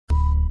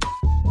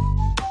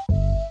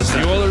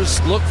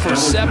Oilers look for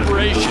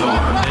separation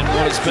in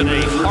what has been a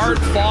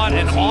hard-fought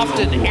and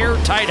often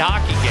airtight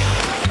hockey game.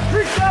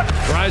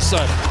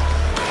 Draisaitl.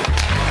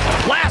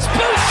 Last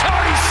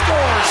Bouchard, he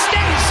scores,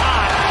 stays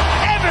hot.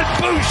 Evan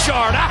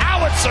Bouchard, a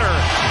howitzer,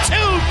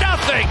 2-0.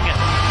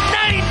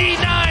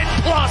 99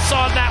 plus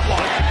on that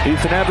one.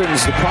 Ethan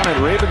Evans, the punt,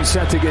 Ravens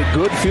set to get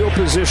good field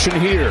position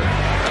here.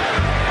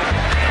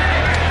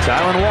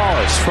 Tylan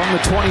Wallace from the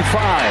 25.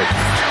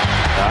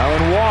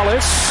 Tylan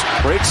Wallace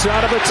breaks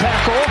out of a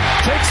tackle,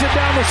 takes it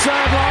down the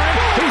sideline.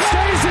 He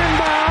stays in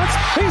bounds.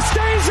 He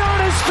stays on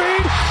his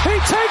feet. He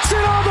takes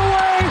it all the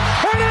way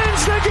and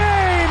ends the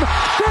game.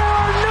 There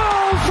are no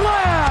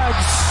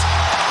flags.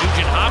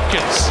 Nugent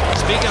Hopkins,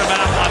 speaking of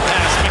outlaw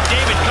pass,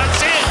 McDavid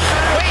cuts in,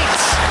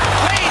 waits,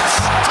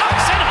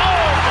 tucks it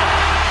home.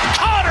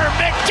 Connor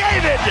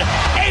McDavid,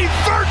 a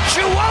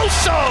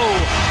virtuoso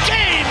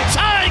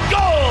game-tying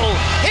goal,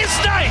 his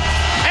ninth,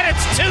 and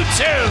it's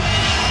 2-2.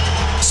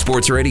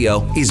 Sports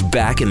Radio is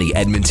back in the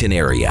Edmonton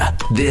area.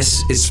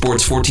 This is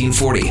Sports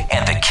 1440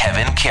 and the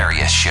Kevin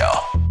Karius Show.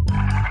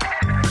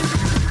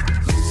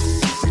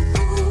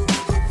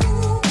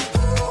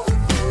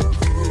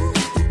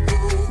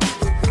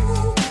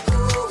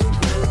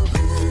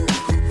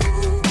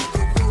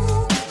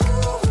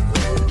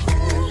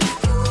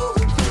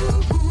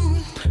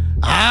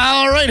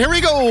 All right, here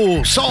we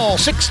go. Saul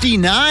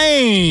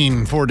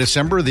 69 for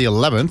December the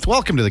 11th.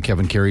 Welcome to the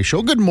Kevin Karius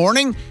Show. Good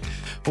morning.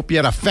 Hope you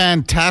had a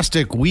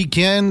fantastic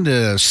weekend,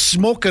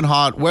 smoking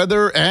hot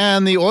weather,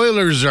 and the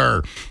Oilers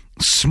are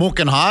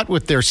smoking hot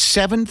with their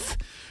 7th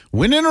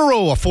win in a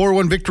row, a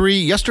 4-1 victory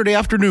yesterday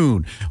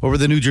afternoon over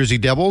the New Jersey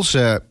Devils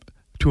to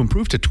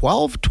improve to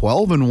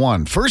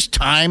 12-1. First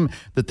time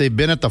that they've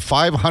been at the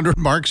 500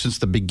 mark since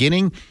the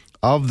beginning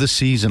of the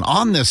season.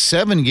 On this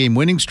 7-game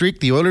winning streak,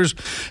 the Oilers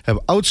have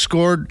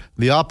outscored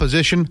the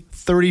opposition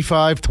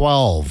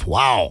 35-12.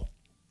 Wow.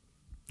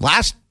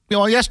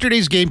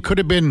 Yesterday's game could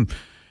have been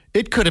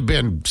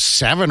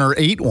 7 or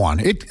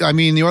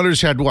 8-1. The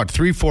Oilers had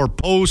 3-4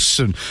 posts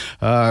and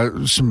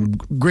some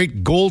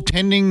great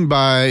goaltending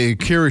by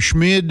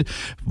Karius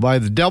by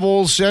the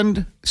Devils.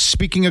 And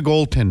speaking of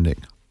goaltending,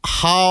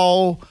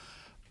 how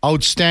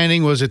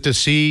outstanding was it to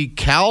see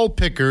Cal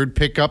Pickard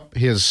pick up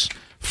his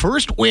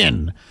first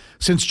win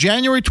since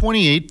January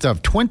 28th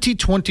of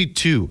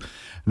 2022.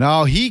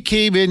 Now, he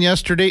came in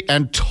yesterday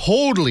and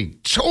totally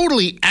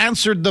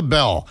answered the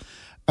bell.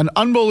 An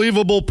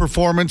unbelievable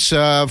performance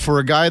for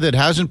a guy that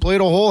hasn't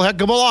played a whole heck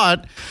of a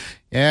lot,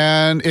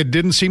 and it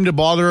didn't seem to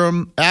bother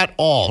him at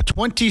all.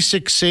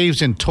 26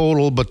 saves in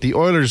total, but the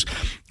Oilers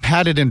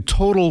had it in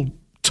total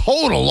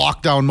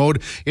lockdown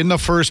mode in the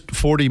first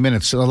 40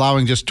 minutes,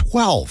 allowing just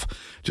 12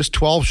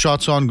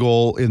 shots on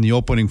goal in the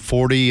opening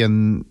 40,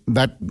 and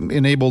that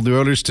enabled the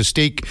Oilers to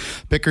stake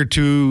Pickard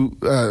to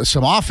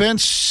some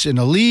offense in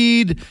a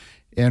lead.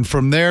 And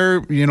from there,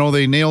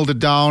 they nailed it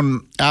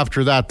down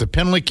after that. The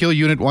penalty kill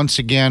unit, once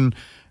again,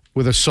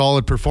 with a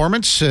solid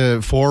performance,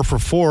 4 for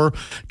 4,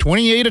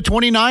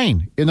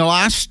 28-29 in the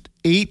last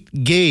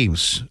 8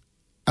 games.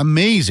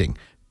 Amazing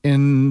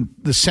in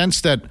the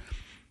sense that,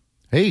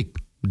 hey,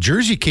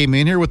 Jersey came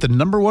in here with the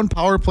number 1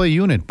 power play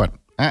unit, but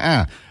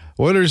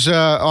Oilers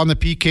on the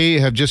PK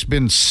have just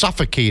been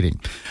suffocating.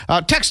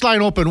 Text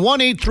line open,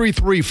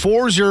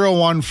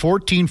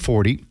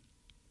 1-833-401-1440.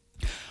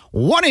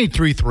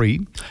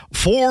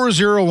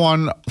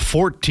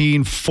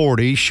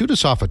 1-833-401-1440. Shoot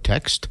us off a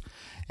text.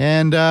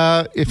 And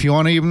if you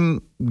want to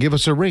even give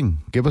us a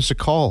ring, give us a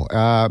call.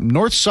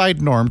 Northside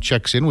Norm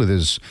checks in with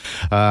his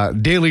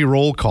daily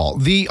roll call.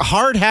 The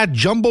hard hat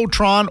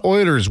Jumbotron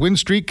Oilers win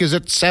streak is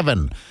at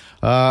 7.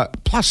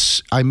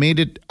 Plus, I made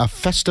it a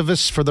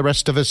Festivus for the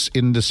rest of us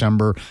in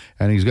December,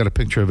 and he's got a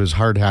picture of his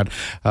hard hat.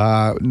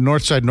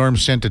 Northside Norm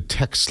sent a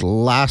text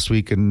last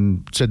week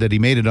and said that he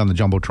made it on the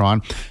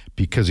Jumbotron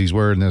because he's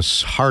wearing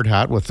this hard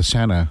hat with the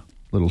Santa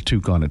little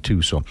toque on it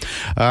too. So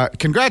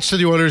congrats to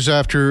the Oilers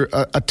after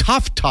a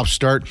tough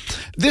start.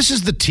 This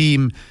is the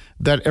team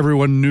that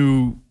everyone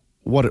knew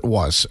what it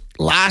was.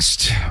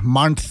 Last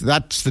month,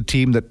 that's the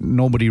team that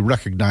nobody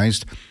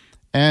recognized,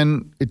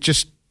 and it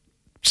just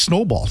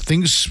snowballed.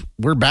 Things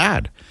were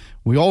bad.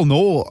 We all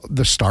know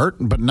the start,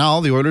 but now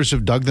the Oilers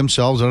have dug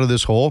themselves out of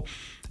this hole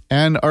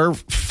and are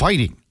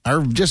fighting,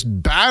 are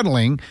just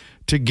battling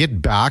to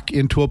get back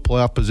into a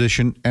playoff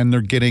position, and they're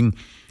getting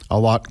a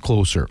lot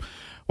closer.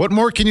 What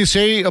more can you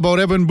say about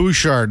Evan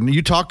Bouchard?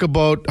 You talk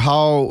about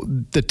how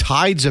the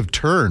tides have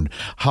turned,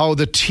 how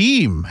the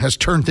team has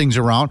turned things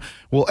around.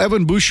 Well,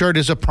 Evan Bouchard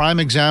is a prime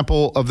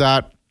example of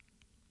that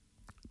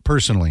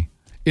personally,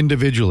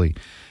 individually.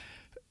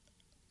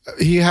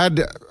 He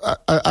had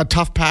a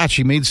tough patch.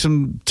 He made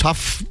some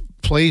tough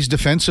plays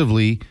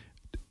defensively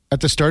at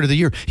the start of the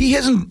year.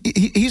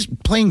 He's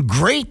playing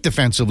great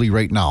defensively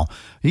right now.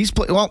 He's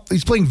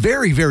playing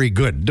very, very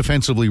good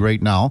defensively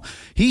right now.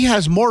 He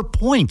has more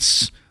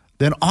points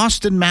than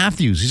Austin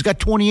Matthews. He's got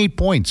 28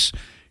 points.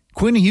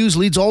 Quinn Hughes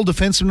leads all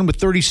defensemen with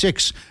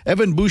 36.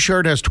 Evan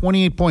Bouchard has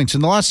 28 points.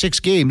 In the last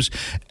 6 games,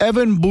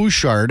 Evan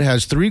Bouchard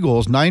has 3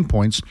 goals, 9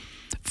 points,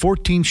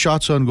 14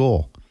 shots on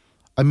goal.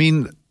 I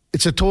mean,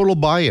 it's a total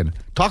buy-in.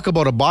 Talk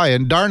about a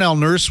buy-in. Darnell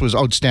Nurse was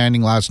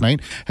outstanding last night,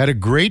 had a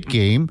great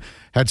game,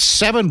 had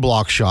 7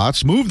 block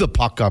shots, moved the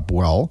puck up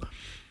well,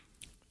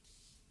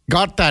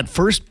 got that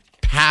first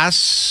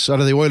pass out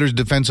of the Oilers'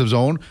 defensive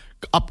zone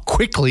up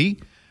quickly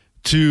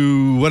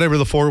to whatever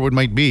the forward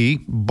might be.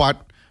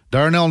 But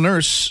Darnell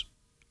Nurse,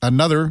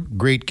 another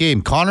great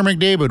game. Connor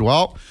McDavid,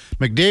 well,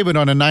 McDavid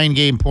on a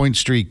 9-game point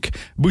streak.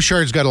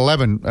 Bouchard's got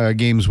 11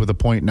 games with a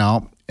point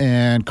now.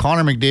 And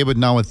Connor McDavid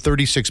now with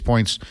 36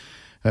 points.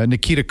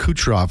 Nikita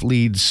Kucherov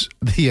leads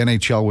the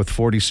NHL with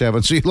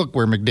 47. So you look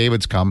where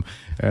McDavid's come,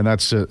 and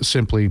that's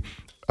simply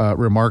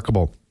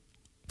remarkable.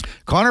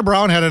 Connor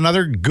Brown had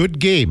another good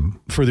game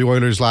for the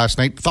Oilers last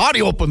night. Thought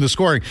he opened the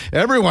scoring.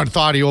 Everyone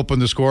thought he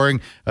opened the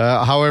scoring.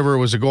 However, it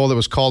was a goal that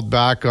was called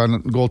back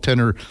on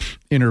goaltender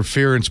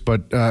interference,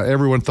 but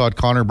everyone thought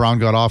Connor Brown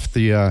got off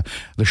the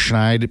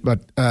schneid.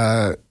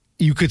 But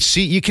you can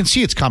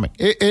see it's coming.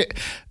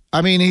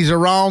 I mean, he's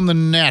around the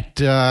net,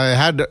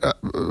 had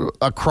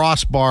a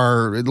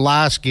crossbar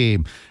last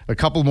game, a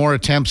couple more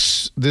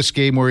attempts this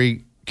game where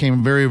he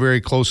came very,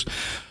 very close.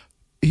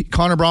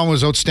 Connor Brown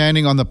was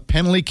outstanding on the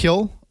penalty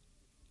kill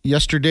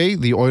yesterday.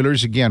 The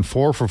Oilers, again,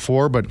 4 for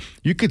 4, but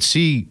you could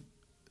see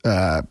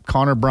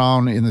Connor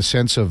Brown in the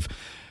sense of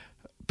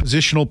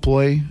positional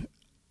play,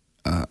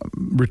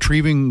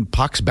 retrieving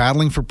pucks,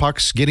 battling for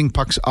pucks, getting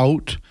pucks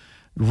out,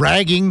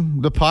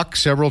 ragging the puck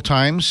several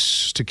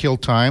times to kill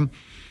time.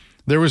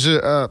 There was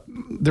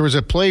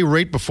a play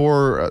right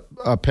before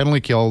a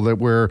penalty kill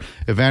where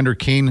Evander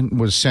Kane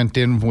was sent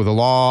in with a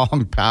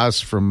long pass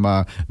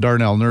from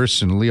Darnell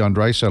Nurse and Leon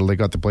Draisaitl. They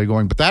got the play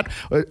going. But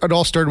it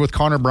all started with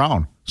Connor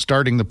Brown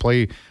starting the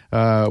play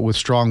with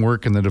strong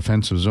work in the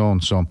defensive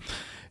zone. So,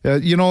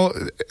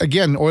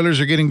 again, Oilers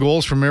are getting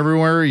goals from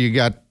everywhere. You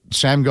got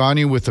Sam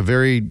Gagner with a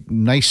very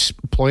nice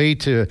play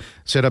to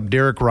set up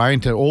Derek Ryan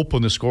to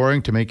open the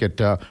scoring to make it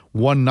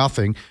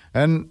 1-0.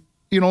 And,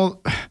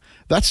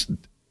 that's...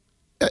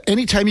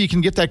 anytime you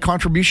can get that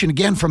contribution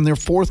again from their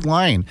fourth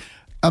line,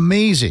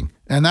 amazing.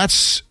 And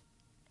that's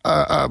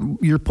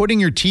you're putting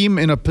your team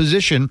in a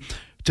position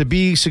to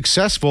be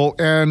successful,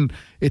 and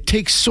it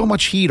takes so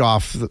much heat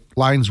off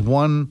lines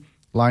 1,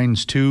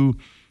 lines 2,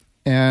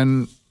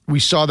 and we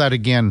saw that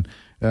again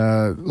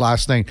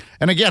last night.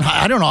 And again,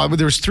 I don't know,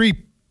 there was 3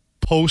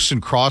 posts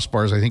and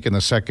crossbars, I think, in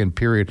the second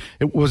period.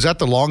 It was at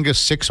the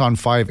longest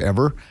 6-on-5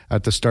 ever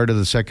at the start of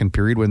the second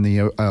period when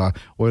the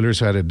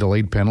Oilers had a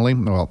delayed penalty.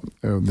 Well,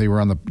 they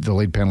were on the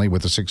delayed penalty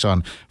with a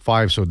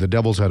 6-on-5, so the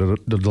Devils had a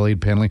delayed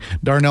penalty.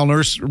 Darnell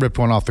Nurse ripped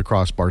one off the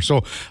crossbar.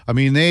 So, I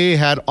mean, they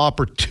had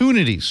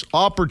opportunities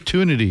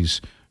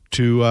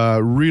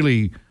to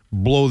really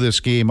blow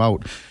this game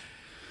out.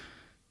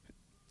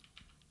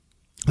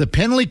 The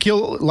penalty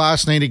kill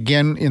last night,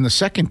 again, in the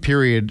second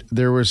period,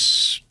 there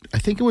was... I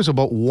think it was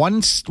about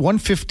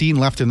 1:15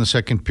 left in the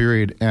second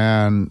period,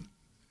 and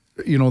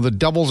the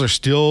Devils are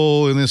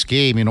still in this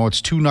game.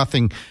 It's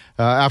 2-0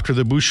 after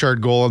the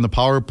Bouchard goal on the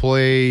power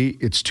play.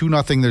 It's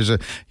 2-0. There's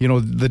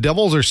the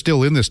Devils are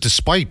still in this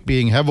despite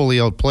being heavily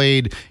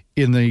outplayed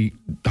in the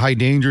high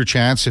danger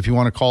chance, if you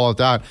want to call it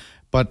that.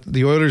 But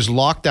the Oilers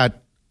locked that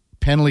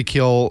penalty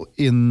kill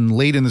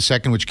late in the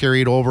second, which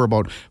carried over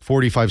about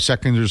 45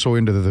 seconds or so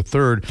into the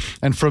third.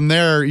 And from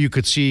there, you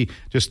could see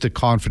just the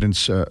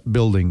confidence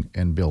building.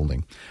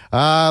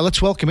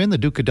 Let's welcome in the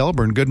Duke of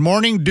Delburne. Good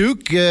morning,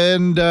 Duke.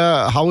 And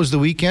how was the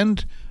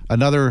weekend?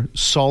 Another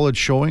solid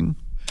showing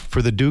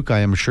for the Duke, I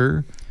am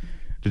sure.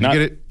 Did you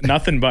get it?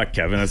 Nothing but,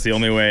 Kevin. That's the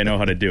only way I know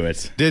how to do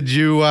it. Did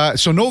you?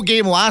 So no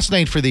game last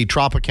night for the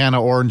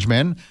Tropicana Orange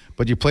men,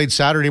 but you played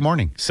Saturday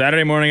morning.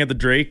 Saturday morning at the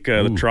Drake.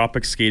 The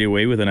Tropics skated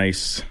away with a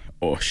nice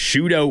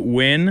shootout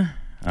win.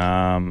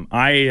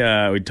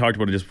 We talked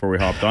about it just before we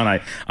hopped on.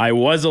 I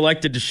was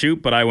elected to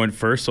shoot, but I went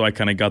first, so I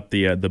kind of got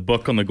the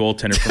book on the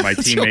goaltender for my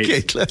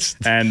teammate.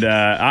 Okay, and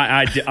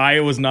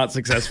I was not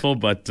successful,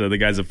 but the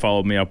guys that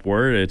followed me up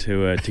were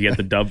to get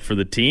the dub for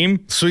the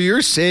team. So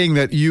you're saying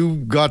that you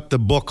got the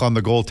book on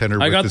the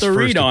goaltender? I got the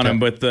read on him,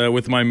 but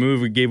with my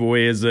move, it gave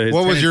away his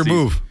what was your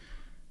move?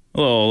 A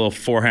little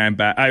forehand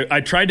back. I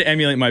tried to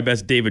emulate my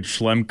best David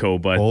Schlemko,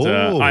 but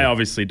I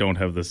obviously don't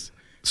have this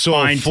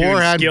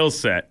fine-tuned skill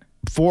set.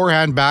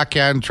 Forehand,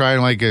 backhand, trying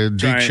like a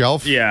deep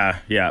shelf. Yeah.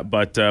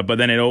 But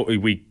then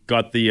we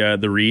got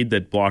the read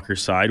that blocker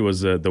side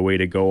was the way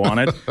to go on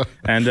it,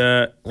 and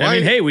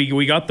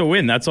we got the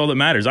win. That's all that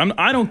matters.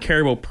 I don't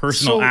care about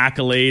personal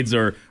accolades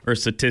or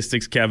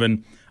statistics,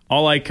 Kevin.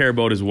 All I care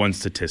about is one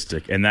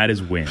statistic, and that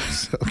is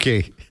wins.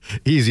 Okay,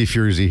 easy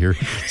Furzy here.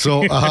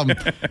 So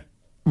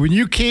when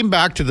you came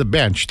back to the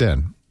bench,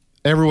 then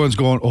everyone's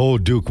going, "Oh,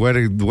 Duke, way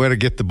to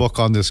get the book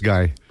on this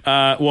guy."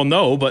 Well,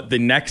 no, but the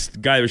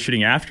next guy that was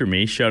shooting after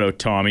me, shout out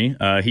Tommy.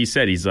 He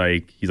said he's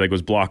like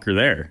was blocker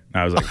there.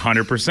 And I was like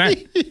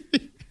 100%.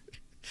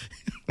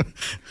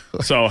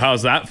 So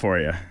how's that for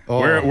you? Oh.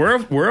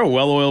 We're a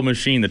well-oiled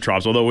machine, the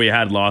Trops. Although we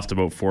had lost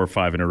about 4 or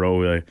 5 in a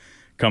row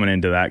coming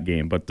into that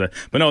game, but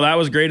no, that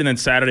was great. And then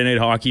Saturday night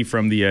hockey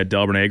from the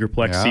Delburne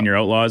Agriplex Senior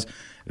Outlaws.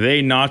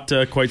 They not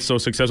quite so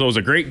successful. It was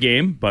a great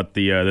game, but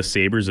the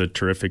Sabres, a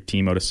terrific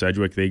team out of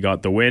Sedgwick, they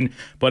got the win.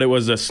 But it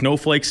was a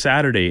Snowflake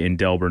Saturday in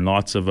Delburn.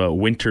 Lots of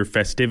winter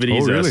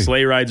festivities, really?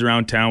 Sleigh rides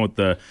around town with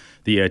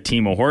the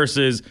team of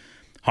horses,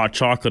 hot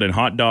chocolate and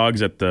hot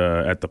dogs at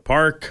the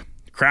park,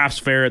 crafts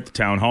fair at the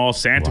town hall,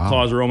 Santa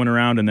Claus roaming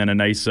around, and then a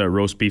nice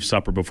roast beef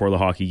supper before the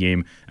hockey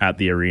game at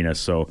the arena.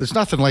 So there's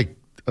nothing like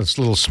a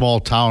little small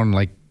town,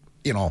 like,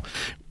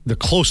 the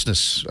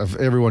closeness of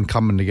everyone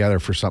coming together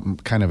for something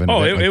kind of an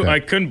event like that. I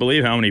couldn't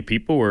believe how many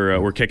people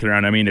were kicking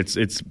around. I mean, it's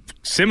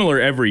similar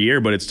every year,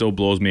 but it still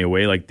blows me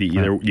away. Like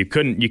you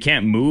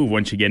can't move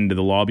once you get into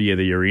the lobby of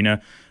the arena,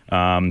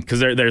 because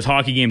there's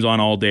hockey games on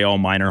all day, all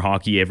minor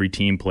hockey. Every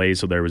team plays.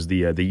 So there was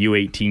the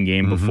U18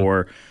 game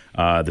before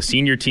the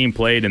senior team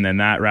played, and then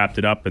that wrapped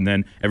it up, and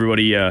then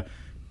everybody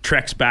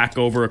treks back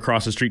over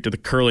across the street to the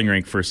curling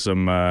rink for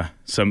some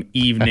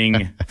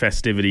evening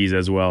festivities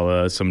as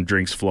well. Some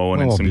drinks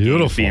flowing and some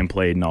games being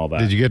played and all that.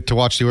 Did you get to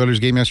watch the Oilers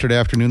game yesterday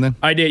afternoon then?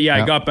 I did,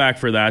 yeah. I got back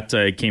for that.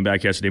 I came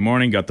back yesterday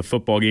morning, got the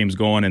football games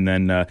going, and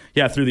then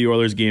threw the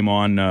Oilers game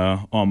on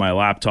my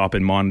laptop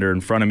and monitor in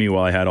front of me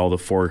while I had all the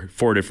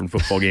four different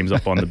football games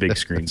up on the big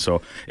screen.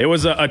 So it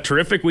was a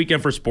terrific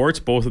weekend for sports,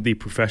 both at the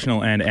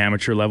professional and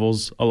amateur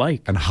levels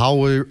alike. And how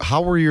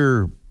were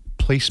your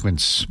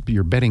placements,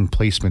 your betting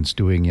placements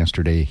doing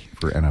yesterday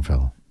for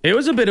NFL? It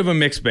was a bit of a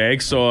mixed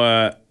bag.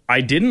 So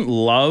I didn't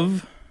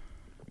love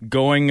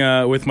going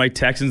with my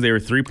Texans. They were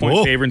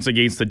 3-point favorites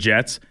against the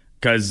Jets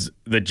because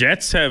the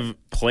Jets have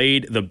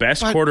played the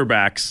best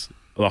quarterbacks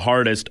the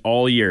hardest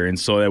all year. And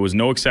so there was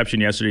no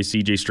exception yesterday.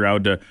 CJ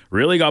Stroud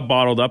really got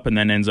bottled up and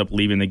then ends up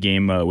leaving the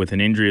game with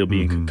an injury. He'll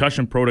be in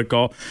concussion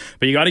protocol.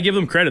 But you got to give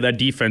them credit. That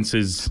defense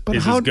is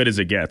as good as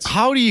it gets.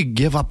 How do you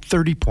give up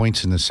 30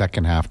 points in the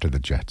second half to the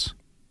Jets?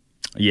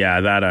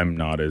 Yeah, that I'm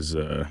not as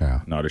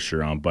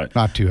sure on, but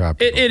not too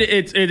happy.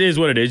 It is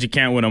what it is. You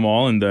can't win them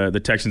all, and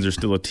the Texans are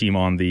still a team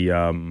on the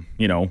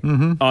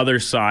other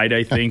side,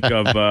 I think,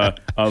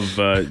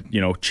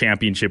 of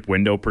championship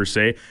window per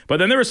se. But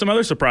then there were some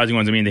other surprising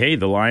ones. I mean, hey,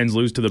 the Lions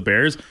lose to the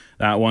Bears.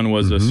 That one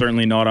was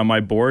certainly not on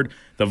my board.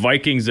 The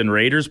Vikings and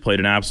Raiders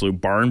played an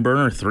absolute barn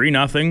burner,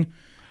 3-0.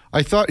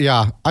 I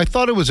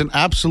thought it was an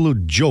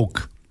absolute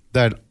joke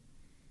that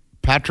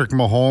Patrick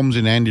Mahomes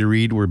and Andy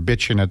Reid were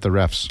bitching at the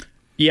refs.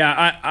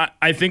 Yeah,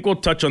 I think we'll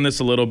touch on this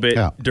a little bit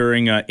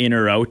during In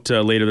or Out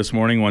later this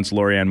morning once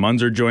Lorianne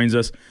Munzer joins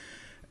us.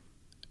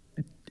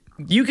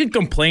 You can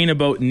complain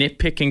about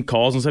nitpicking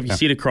calls and stuff. You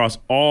see it across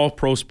all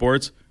pro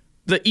sports.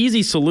 The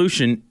easy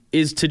solution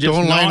is to just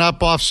don't line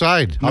up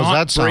offside. How's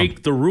that sound?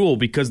 Break the rule,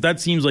 because that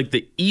seems like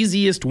the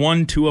easiest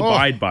one to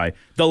abide by.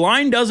 The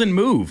line doesn't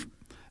move.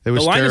 The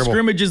line terrible. Of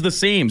scrimmage is the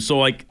same. So,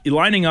 like,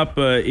 lining up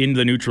in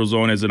the neutral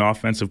zone as an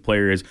offensive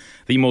player is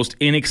the most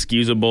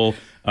inexcusable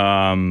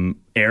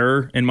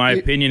error, in my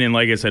opinion. And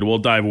like I said, we'll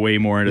dive way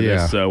more into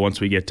this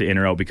once we get to In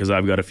or Out, because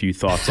I've got a few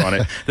thoughts on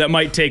it that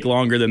might take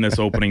longer than this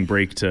opening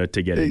break to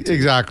get into.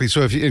 Exactly.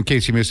 So, in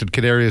case you missed it,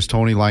 Karius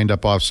Toney lined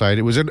up offside.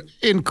 It was an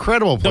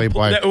incredible play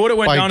by That would have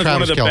went down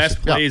Travis as one of the Kelce.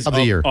 best plays of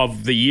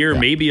the year,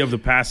 maybe of the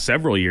past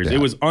several years.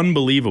 It was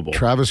unbelievable.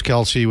 Travis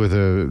Kelce with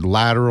a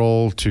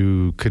lateral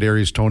to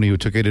Karius Toney, who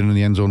took it into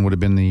the end zone, would have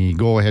been the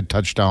go-ahead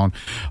touchdown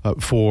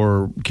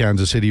for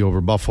Kansas City over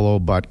Buffalo,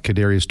 but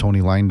Karius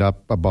Toney lined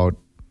up about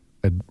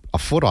a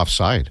foot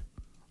offside,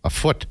 a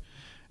foot.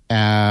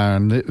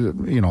 And,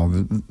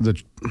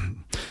 the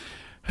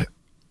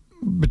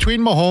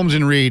between Mahomes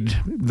and Reid,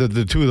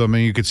 the two of them,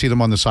 and you could see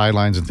them on the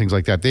sidelines and things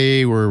like that,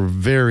 they were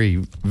very,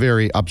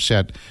 very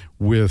upset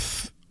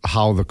with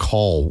how the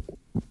call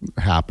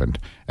happened.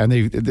 And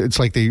it's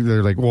like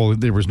they're like, well,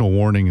 there was no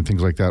warning and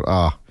things like that.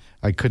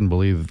 I couldn't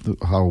believe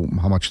how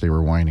much they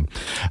were whining.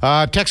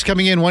 Text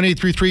coming in,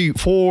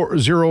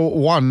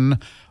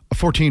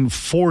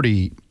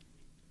 1-833-401-1440.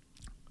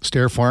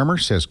 Stair Farmer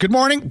says, good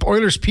morning.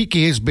 Oilers'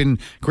 PK has been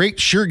great.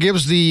 Sure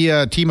gives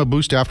the team a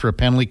boost after a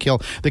penalty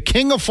kill. The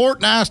king of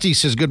Fort Nasty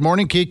says, good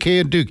morning,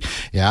 KK and Duke.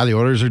 Yeah, the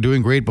Oilers are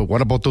doing great, but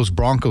what about those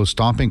Broncos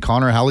stomping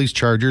Connor Halley's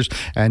Chargers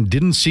and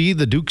didn't see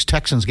the Duke's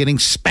Texans getting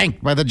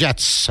spanked by the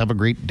Jets? Have a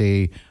great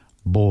day,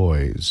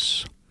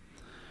 boys.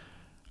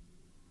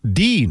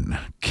 Dean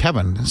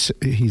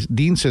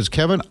says,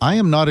 Kevin, I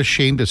am not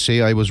ashamed to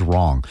say I was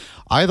wrong.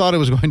 I thought it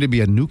was going to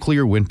be a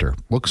nuclear winter.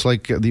 Looks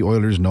like the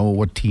Oilers know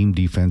what team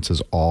defense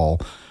is all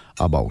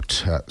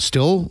about.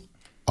 Still,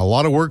 a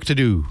lot of work to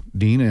do,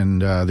 Dean,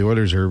 and the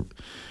Oilers are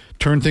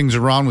turn things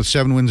around with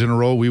 7 wins in a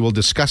row. We will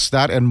discuss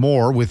that and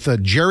more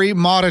with Jerry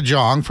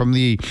Matajong from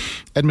the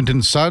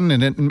Edmonton Sun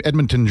and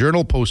Edmonton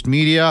Journal Post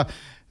Media.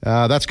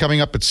 That's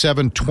coming up at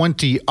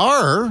 7:20.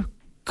 Our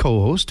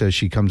co-host, as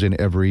she comes in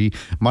every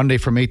Monday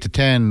from 8 to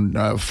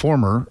 10,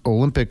 former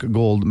Olympic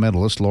gold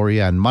medalist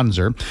Lorianne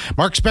Munzer.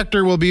 Mark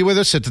Spector will be with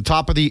us at the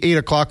top of the 8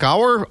 o'clock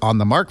hour on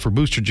the mark for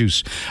Booster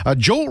Juice.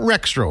 Joe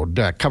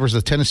Rexrode covers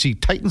the Tennessee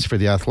Titans for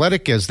The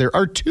Athletic, as there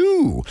are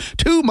two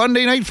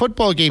Monday night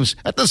football games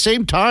at the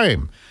same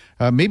time.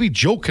 Maybe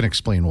Joe can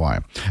explain why.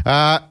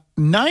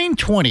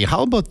 9:20.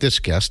 How about this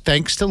guest?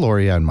 Thanks to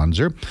Lorianne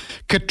Munzer.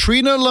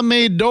 Katrina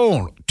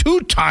LeMaidon,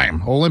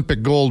 two-time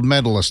Olympic gold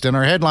medalist, and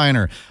our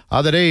headliner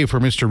of the day for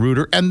Mr.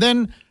 Reuter. And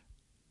then,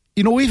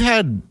 we've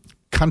had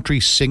country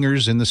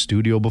singers in the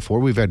studio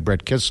before. We've had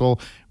Brett Kissel.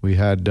 We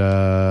had,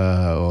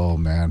 Aaron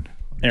Goodman.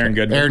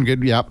 Aaron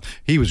Goodman, yeah.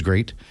 He was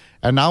great.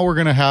 And now we're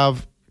going to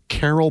have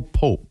Carol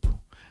Pope.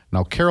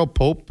 Now, Carol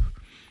Pope,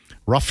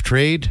 rough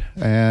trade.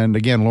 And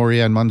again,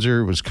 Lori-Ann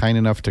Munzer was kind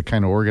enough to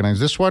kind of organize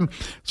this one.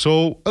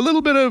 So a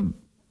little bit of,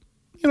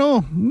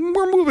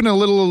 we're moving a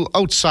little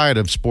outside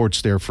of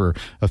sports there for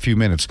a few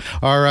minutes.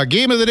 Our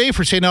game of the day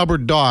for St.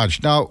 Albert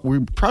Dodge. Now,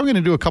 we're probably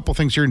going to do a couple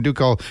things here in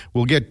Duke.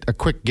 We'll get a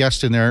quick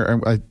guest in there.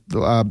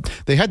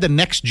 They had the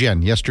Next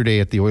Gen yesterday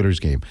at the Oilers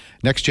game.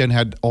 Next Gen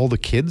had all the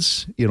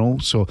kids,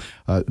 so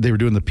they were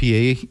doing the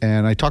PA.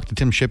 And I talked to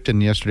Tim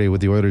Shipton yesterday with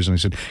the Oilers, and I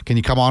said, can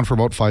you come on for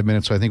about 5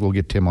 minutes? So I think we'll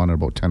get Tim on at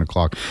about 10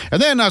 o'clock.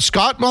 And then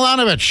Scott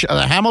Milanovich,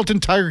 the Hamilton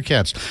Tiger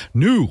Cats,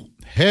 new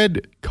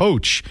head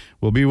coach,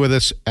 will be with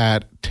us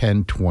at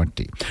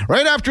 10:20.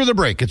 Right after the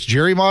break, it's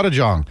Jerry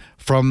Matajong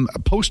from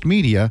Post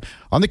Media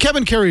on the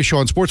Kevin Karius Show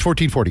on Sports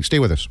 1440. Stay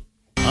with us.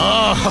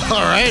 Oh,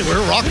 all right.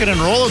 We're rocking and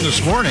rolling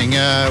this morning.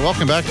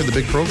 Welcome back to the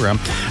big program.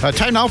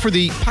 Time now for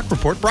the Puck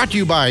Report, brought to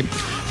you by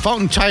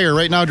Fountain Tire.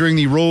 Right now during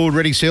the Road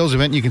Ready sales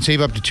event, you can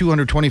save up to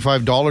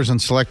 $225 on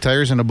select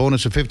tires and a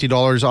bonus of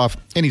 $50 off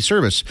any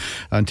service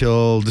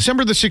until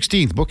December the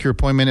 16th. Book your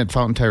appointment at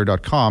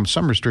fountaintire.com.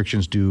 Some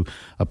restrictions do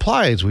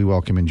apply as we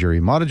welcome in Jerry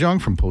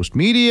Matajong from Post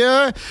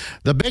Media.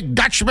 The Big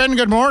Dutchman,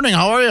 good morning.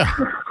 How are you?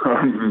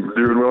 I'm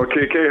doing well,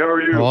 KK. How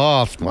are you?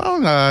 Oh,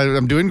 well,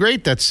 I'm doing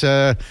great. That's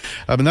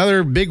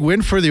another big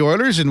win for the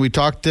Oilers, and we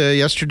talked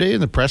yesterday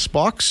in the press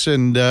box,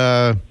 and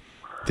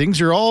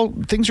things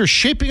are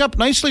shaping up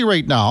nicely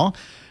right now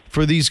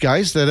for these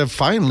guys that have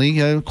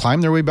finally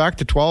climbed their way back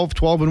to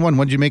 12-1.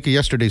 What did you make of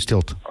yesterday's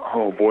tilt?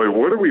 Oh boy,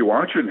 what are we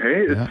watching?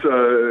 Hey, it's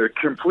a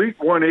complete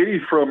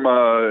 180 from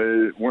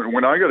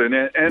when I got in,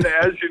 and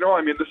as you know,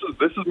 I mean,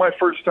 this is my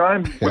first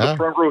time with a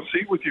front row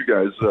seat with you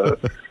guys.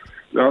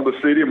 Down at the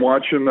stadium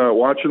watching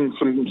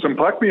some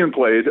puck being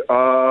played.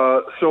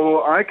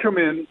 So I come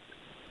in,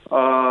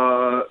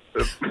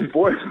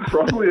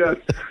 probably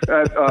at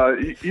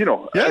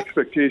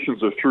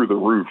expectations are through the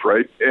roof,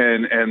 right?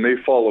 And they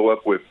follow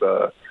up with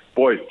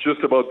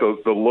just about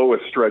the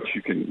lowest stretch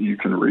you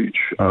can reach.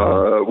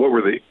 What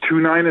were they?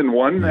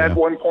 2-9-1 at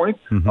one point,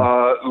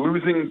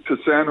 losing to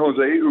San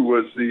Jose, who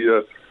was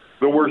the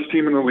worst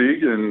team in the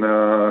league, and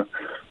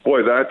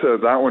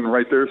that one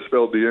right there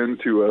spelled the end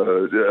to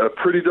a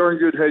pretty darn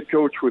good head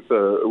coach with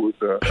you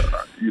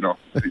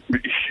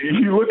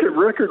look at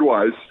record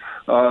wise.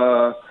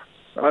 I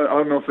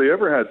don't know if they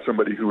ever had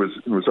somebody who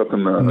was up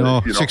in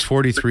the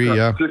 643,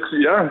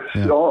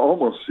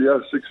 almost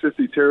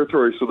 650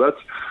 territory. So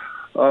that's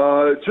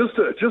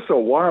just a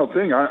wild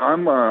thing.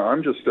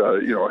 I'm just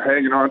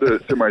hanging on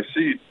to my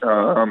seat.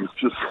 I'm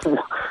just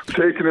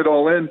taking it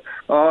all in.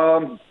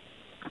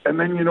 And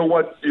then you know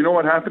what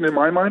happened in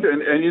my mind,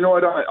 and you know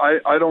what,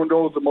 I don't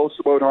know the most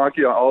about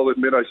hockey. I'll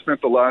admit I spent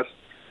the last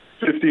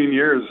 15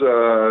 years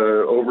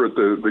over at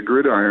the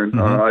Gridiron.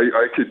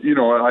 I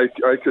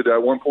could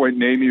at one point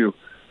name you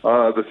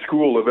the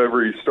school of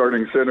every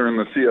starting center in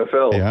the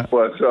CFL,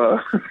 but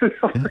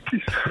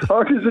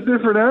hockey's a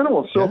different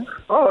animal. So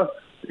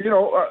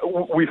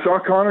we saw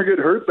Connor get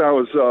hurt. That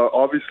was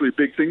obviously a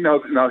big thing.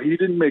 Now he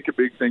didn't make a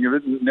big thing of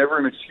it. Never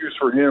an excuse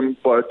for him,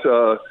 but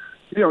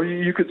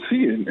you could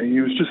see it, and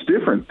he was just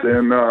different.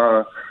 And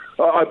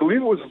I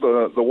believe it was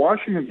the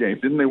Washington game.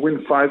 Didn't they win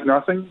 5-0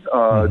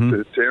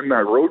 to end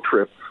that road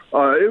trip?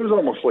 It was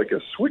almost like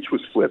a switch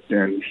was flipped,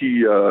 and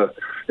he,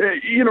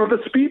 the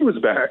speed was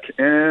back.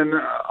 And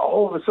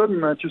all of a sudden,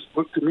 that just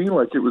looked to me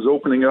like it was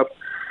opening up,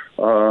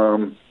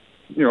 some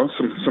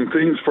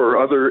things for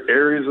other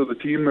areas of the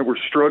team that were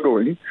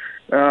struggling.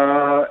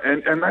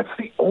 And that's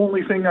the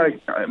only thing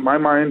in my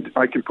mind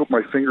I can put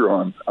my finger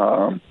on.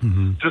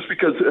 Just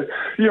because,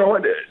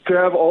 to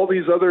have all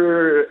these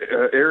other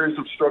areas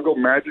of struggle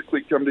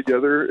magically come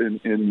together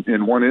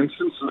in one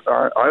instance,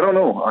 I don't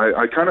know.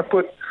 I kind of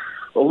put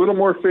a little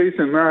more faith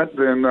in that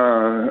than,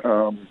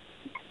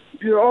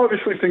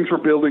 obviously things were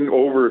building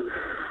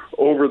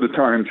over the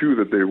time too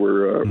that they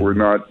were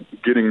not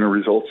getting the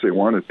results they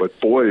wanted. But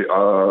boy,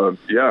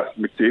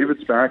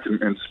 McDavid's back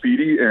and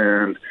Speedy,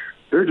 and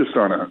they're just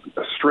on a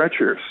stretch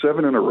here,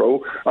 7 in a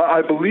row.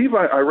 I believe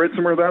I read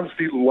somewhere that was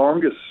the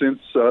longest since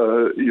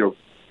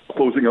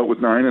closing out with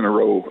 9 in a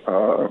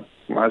row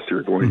last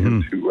year going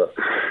into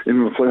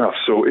the playoffs.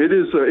 So it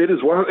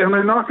is wild, and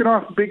they're knocking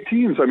off big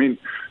teams. I mean,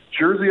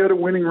 Jersey had a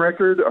winning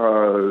record.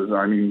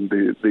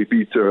 They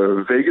beat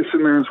Vegas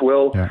in there as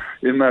well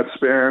in that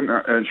span.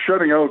 And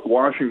shutting out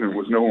Washington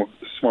was no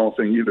small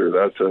thing either.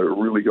 That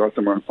really got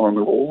them on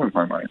the roll in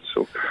my mind.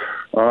 So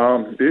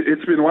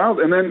it's been wild.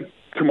 And then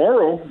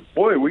tomorrow,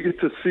 we get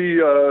to see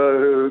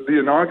the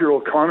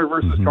inaugural Connor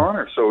versus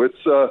Connor. So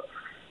it's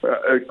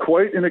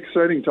quite an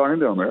exciting time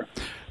down there.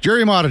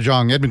 Jerry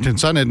Matajong, Edmonton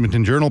Sun,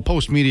 Edmonton Journal,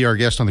 Post Media, our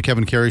guest on the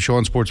Kevin Karius Show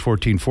on Sports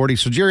 1440.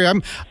 So, Jerry, I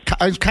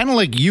was kind of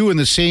like you in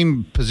the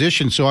same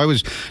position. So I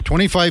was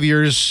 25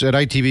 years at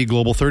ITV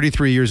Global,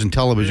 33 years in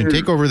television,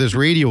 take over this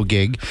radio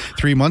gig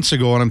 3 months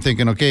ago, and I'm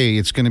thinking, okay,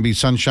 it's going to be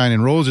sunshine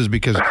and roses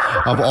because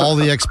of all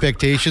the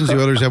expectations. The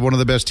Oilers have one of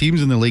the best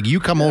teams in the league. You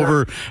come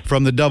over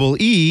from the Double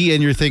E,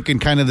 and you're thinking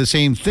kind of the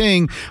same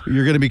thing.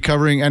 You're going to be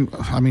covering, and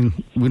I mean,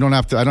 I don't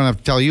have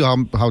to tell you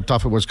how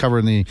tough it was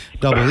covering the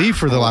Double E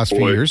for the last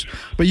few years.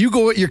 But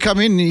you come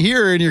in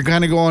here and you're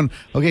kind of going,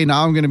 okay,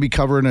 now I'm going to be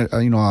covering a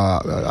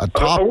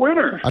top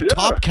winner,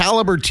 top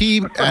caliber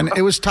team, and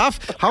it was tough.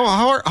 How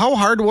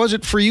hard was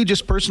it for you,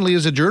 just personally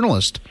as a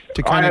journalist,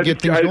 to kind of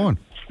get things going?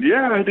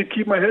 Yeah, I had to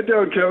keep my head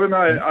down, Kevin.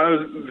 I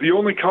was the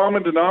only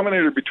common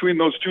denominator between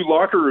those two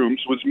locker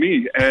rooms was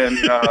me, and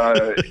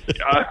I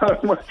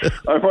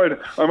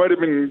might have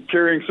been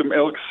carrying some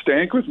elk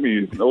stank with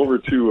me over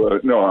to.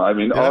 No, I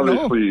mean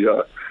obviously.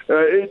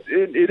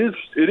 It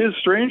is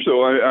strange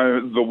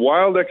though. The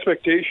wild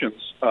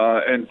expectations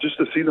and just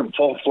to see them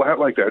fall flat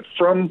like that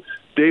from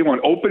day one.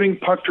 Opening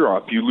puck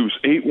drop, you lose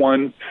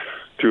 8-1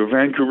 to a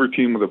Vancouver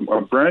team with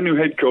a brand new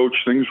head coach.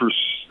 Things were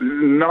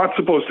not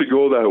supposed to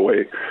go that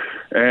way,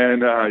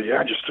 and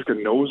just took a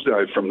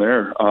nosedive from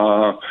there.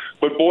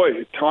 But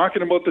boy,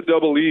 talking about the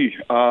Double E,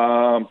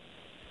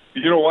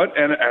 you know what?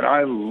 And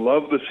I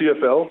love the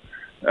CFL,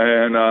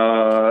 and.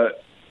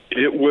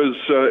 It was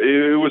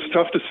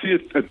tough to see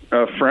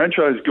a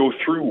franchise go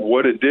through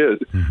what it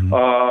did.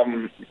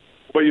 Mm-hmm.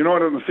 But you know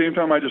what? At the same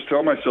time, I just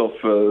tell myself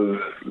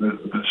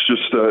it's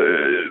just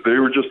they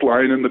were just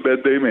lying in the bed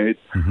they made.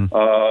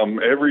 Mm-hmm.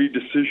 Every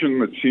decision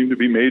that seemed to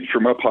be made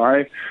from up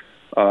high,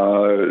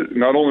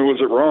 not only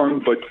was it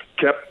wrong, but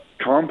kept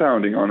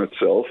compounding on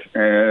itself,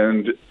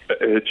 and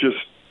it just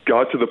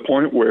got to the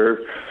point where,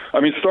 I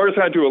mean, stars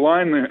had to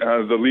align.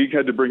 The league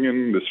had to bring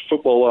in this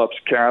football ops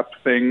cap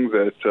thing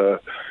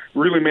that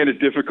really made it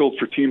difficult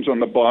for teams on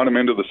the bottom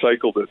end of the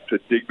cycle to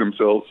dig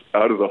themselves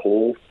out of the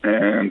hole.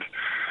 And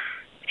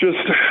just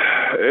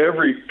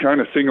every kind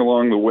of thing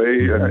along the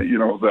way,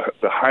 the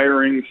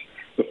hirings,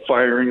 the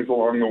firings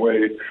along the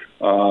way.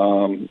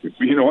 And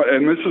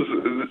this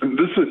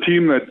is a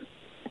team that,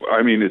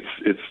 I mean,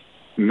 it's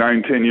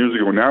 9-10 years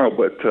ago now,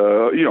 but,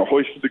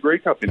 hoisted the Grey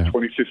Cup in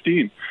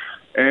 2015.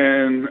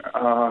 And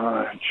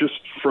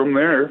just from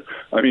there,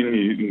 I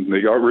mean,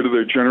 they got rid of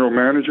their general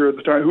manager at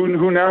the time,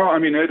 who now, I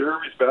mean, Ed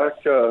Hervey's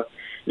back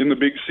in the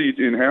big seat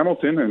in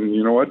Hamilton, and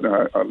you know what,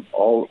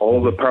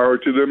 all the power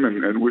to them,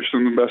 and wish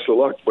them the best of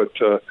luck. But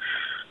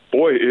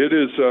boy,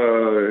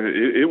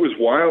 it was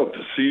wild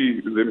to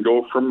see them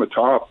go from the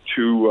top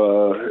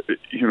to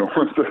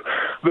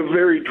the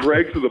very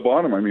dregs of the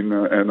bottom. I mean,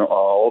 an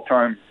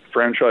all-time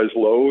franchise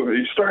low.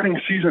 He's starting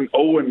a season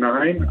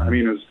 0-9. I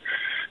mean,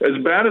 as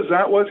bad as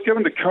that was,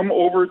 Kevin, to come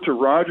over to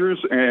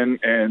Rogers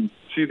and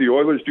see the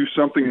Oilers do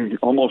something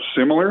almost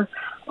similar,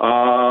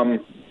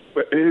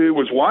 it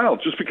was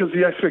wild just because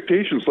the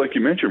expectations, like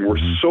you mentioned, were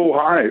so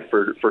high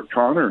for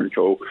Connor and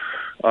co.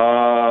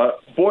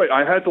 Boy,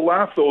 I had to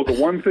laugh, though. The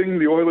one thing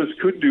the Oilers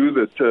could do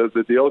that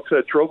the Elks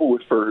had trouble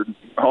with for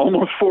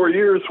almost 4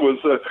 years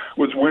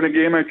was win a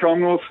game at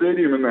Commonwealth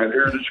Stadium in that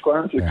Heritage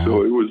Classic. Yeah.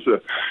 So it was,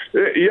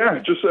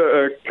 just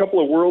a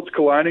couple of worlds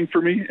colliding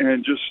for me,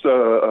 and just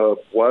a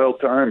wild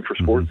time for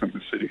sports in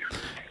the city.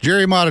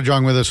 Jerry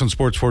Matajong with us on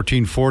Sports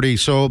 1440.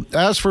 So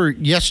as for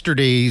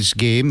yesterday's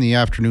game, the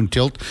afternoon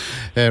tilt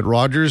at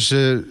Rogers,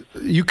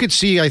 you could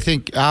see, I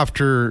think,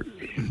 after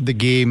the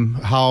game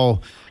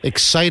how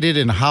excited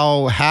and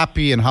how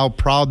happy and how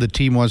proud the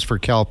team was for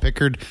Cal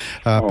Pickard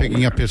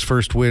picking up his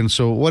first win.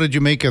 So what did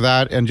you make of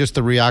that, and just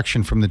the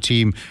reaction from the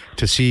team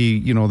to see,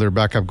 their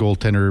backup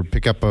goaltender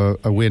pick up a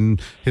win,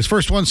 his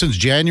first one since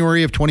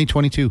January of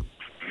 2022?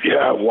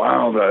 Yeah,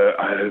 wow.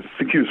 I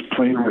think he was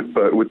playing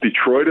with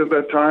Detroit at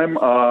that time.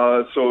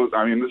 So,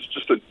 I mean, this is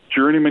just a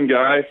journeyman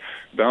guy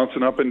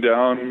bouncing up and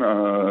down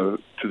to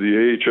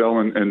the AHL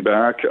and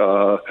back.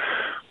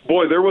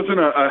 Boy, there wasn't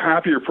a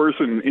happier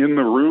person in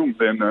the room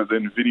than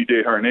Vinny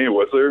Desharnais,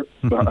 was there?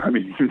 I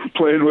mean,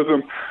 playing with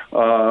him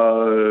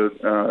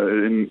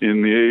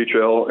in the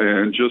AHL,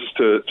 and just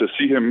to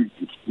see him,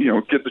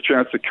 get the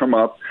chance to come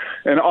up.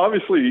 And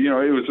obviously,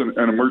 it was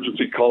an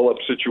emergency call-up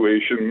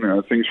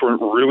situation. Things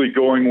weren't really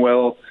going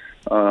well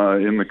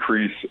in the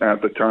crease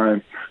at the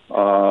time.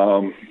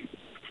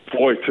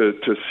 Boy,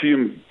 to see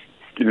him,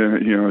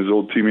 his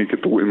old teammate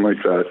get the win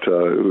like that,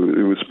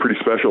 it was pretty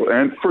special.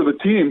 And for the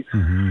team,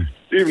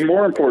 even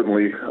more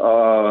importantly,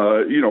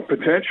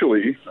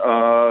 potentially,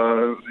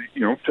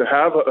 to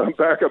have a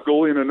backup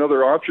goalie and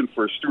another option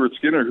for Stuart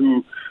Skinner,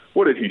 who,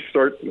 what did he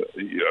start?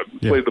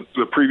 Played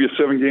the previous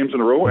 7 games in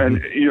a row,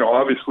 and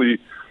obviously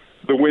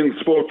the wins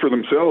spoke for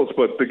themselves.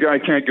 But the guy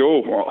can't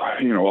go,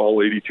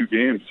 all 82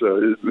 games.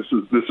 This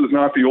is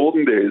not the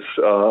olden days.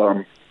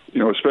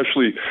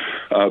 Especially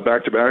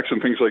back-to-backs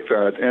and things like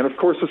that. And of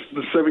course,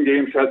 the 7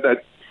 games had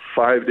that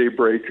 5-day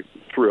break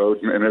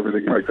throughout and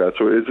everything like that.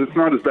 So it's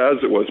not as bad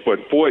as it was,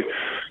 but boy,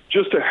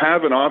 just to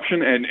have an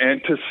option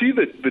and to see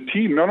that the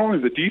team, not only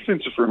the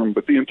defensive room,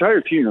 but the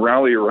entire team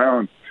rally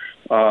around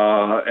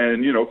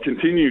and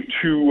continue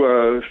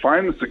to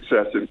find the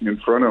success in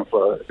front of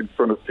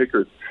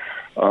Pickard.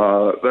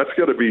 That's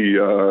got to be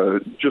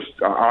just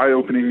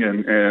eye-opening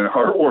and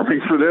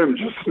heartwarming for them,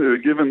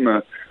 just given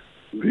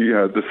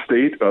the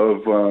state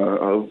of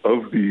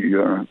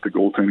the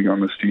goaltending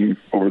on this team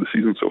over the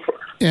season so far.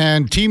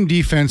 And team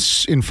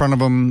defense in front of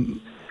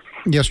them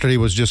yesterday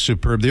was just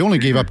superb. They only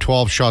gave up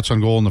 12 shots on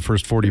goal in the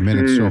first 40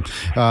 minutes. So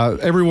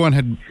everyone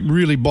had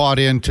really bought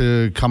in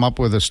to come up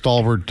with a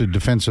stalwart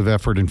defensive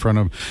effort in front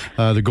of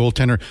the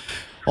goaltender.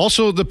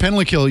 Also, the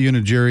penalty kill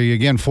unit, Jerry,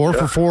 again, 4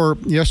 for 4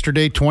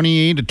 yesterday,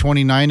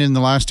 28-29 in the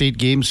last 8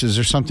 games. Is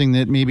there something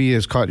that maybe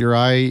has caught your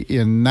eye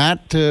in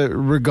that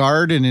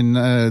regard and in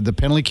the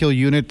penalty kill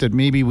unit that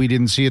maybe we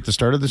didn't see at the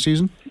start of the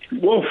season?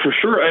 Well, for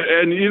sure.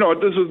 And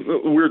this is,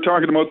 we were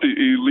talking about the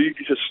league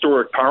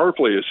historic power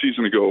play a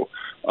season ago.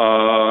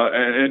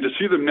 And to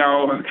see them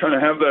now kind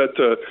of have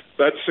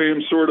that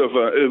same sort of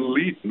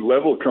elite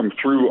level come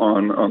through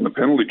on the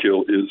penalty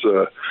kill is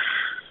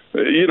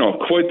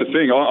quite the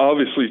thing.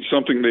 Obviously, it's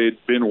something they'd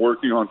been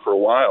working on for a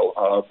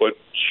while. But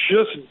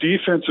just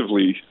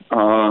defensively,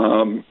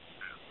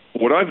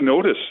 what I've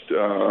noticed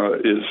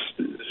is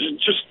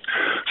just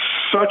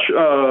such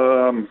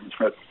a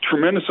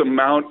tremendous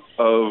amount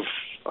of,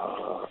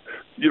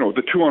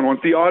 the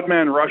 2-on-1, the odd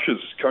man rushes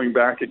coming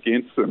back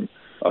against them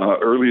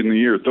early in the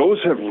year.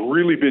 Those have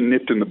really been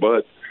nipped in the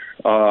bud.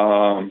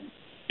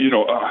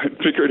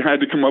 Pickard had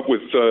to come up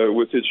with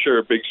his share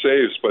of big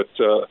saves, but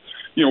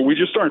we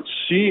just aren't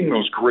seeing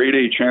those grade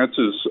A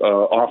chances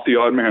off the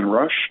odd man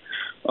rush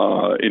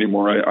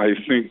anymore. I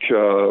think,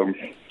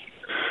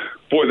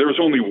 there was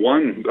only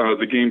one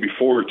the game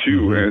before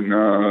too, and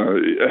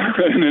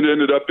it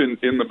ended up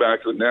in the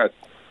back of the net.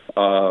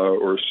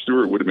 Or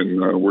Stewart would have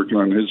been working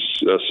on his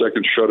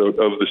second shutout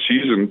of the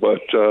season.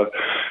 But,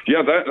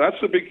 that's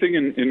the big thing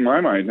in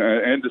my mind.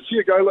 And to see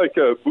a guy like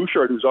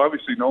Bouchard, who's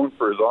obviously known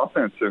for his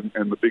offense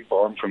and the big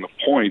bomb from the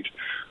point,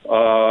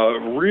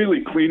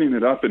 really cleaning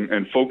it up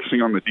and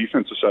focusing on the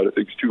defensive side of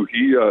things, too.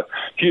 He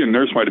and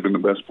Nurse might have been the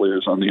best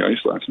players on the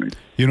ice last night.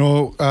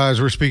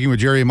 As we're speaking with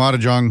Jerry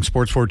Amadajong,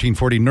 Sports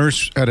 1440,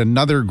 Nurse had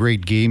another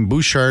great game.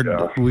 Bouchard,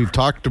 we've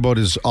talked about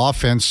his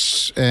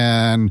offense,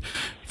 and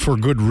for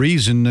good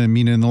reason. I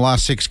mean, in the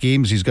last 6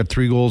 games, he's got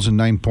 3 goals and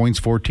 9 points,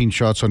 14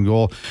 shots on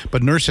goal.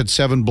 But Nurse had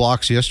 7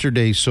 blocks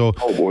yesterday. So,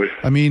 oh boy.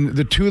 I mean,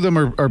 the two of them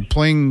are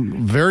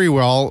playing very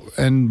well.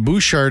 And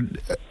Bouchard,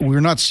 we're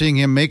not seeing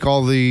him make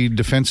all the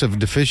defensive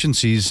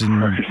deficiencies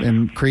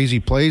and crazy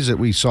plays that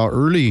we saw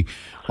early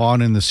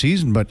on in the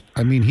season. But,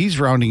 I mean, he's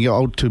rounding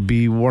out to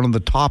be one of the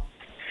top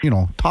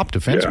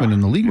defensemen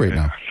in the league right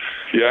now.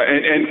 Yeah,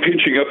 and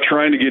pinching up,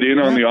 trying to get in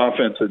on the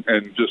offense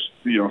and just,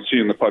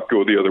 seeing the puck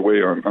go the other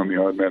way on the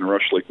odd man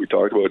rush like we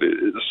talked about.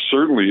 It's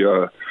certainly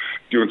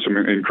doing some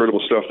incredible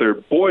stuff there.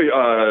 Boy,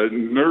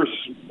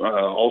 Nurse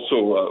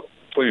also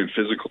playing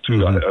physical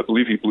too. I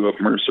believe he blew up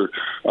Mercer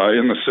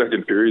in the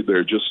second period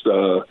there. Just,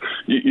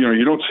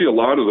 you don't see a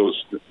lot of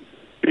those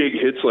big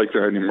hits like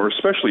that anymore,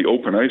 especially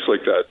open ice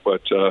like that.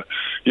 But,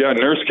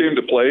 Nurse came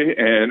to play,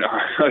 and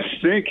I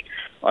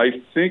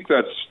think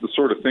that's the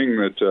sort of thing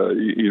that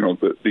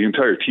the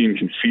entire team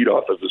can feed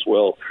off of as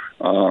well.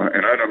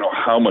 And I don't know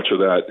how much of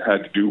that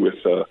had to do with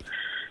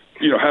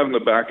having the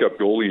backup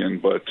goalie in,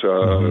 but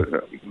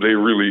they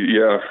really,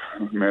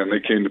 they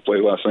came to play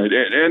last night.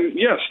 And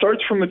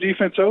starts from the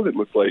defense out. It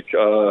looked like,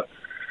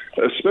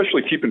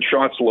 especially keeping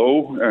shots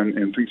low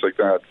and things like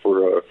that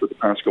for the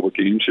past couple of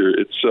games here.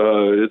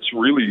 It's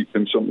really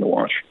been something to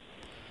watch.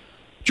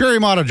 Jerry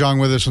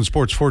Amadajong with us on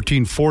Sports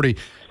 1440.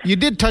 You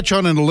did touch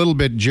on it a little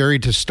bit, Jerry,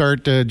 to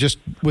start just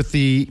with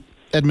the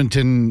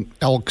Edmonton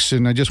Elks,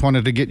 and I just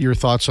wanted to get your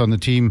thoughts on the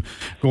team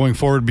going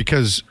forward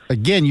because,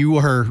 again, you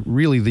are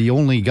really the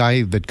only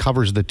guy that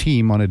covers the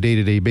team on a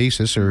day-to-day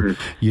basis, or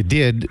you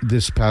did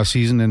this past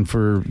season and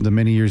for the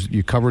many years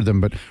you covered them.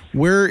 But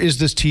where is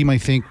this team, I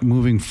think,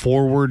 moving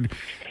forward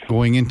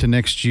going into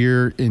next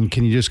year, and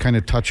can you just kind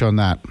of touch on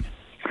that?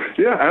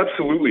 Yeah,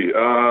 absolutely.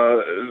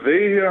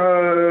 They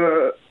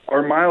are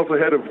miles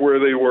ahead of where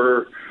they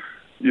were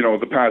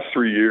the past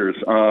 3 years.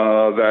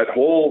 That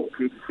whole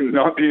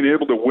not being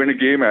able to win a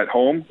game at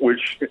home,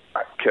 which,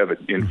 Kevin,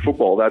 in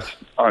football, that's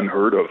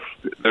unheard of.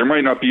 There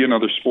might not be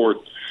another sport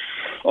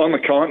on the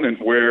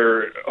continent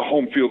where a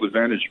home field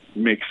advantage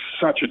makes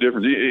such a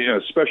difference,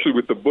 especially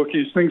with the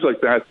bookies, things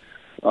like that.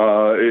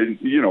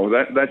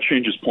 That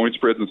changes point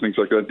spreads and things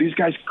like that. These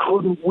guys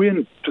couldn't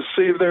win to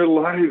save their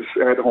lives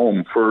at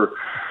home for,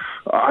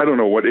 I don't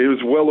know what, it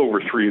was well over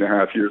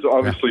 3.5 years.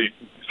 Obviously,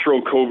 throw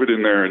COVID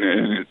in there and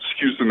it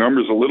skews the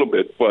numbers a little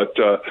bit, but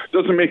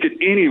doesn't make it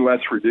any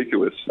less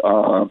ridiculous.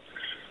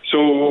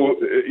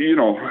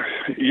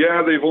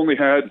 They've only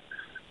had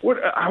what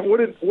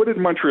did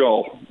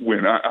Montreal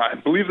win? I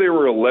believe they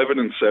were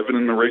 11-7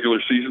 in the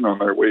regular season on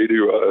their way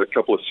to a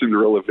couple of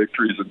Cinderella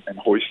victories and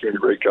hoisting the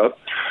Grey Cup.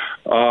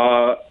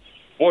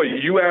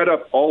 You add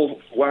up all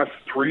last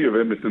 3 of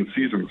Edmonton's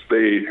seasons,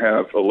 they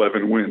have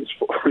 11 wins.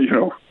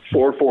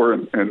 4, 4,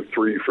 and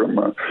 3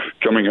 from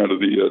coming out of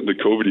the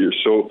COVID year.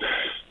 So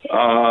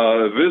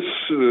This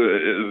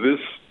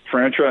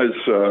franchise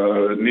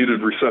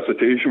needed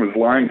resuscitation, was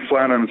lying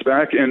flat on its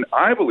back, and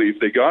I believe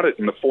they got it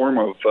in the form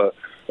of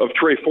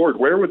Trey Ford.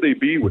 Where would they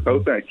be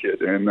without that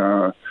kid? And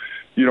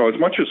as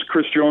much as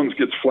Chris Jones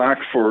gets flack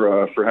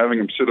for having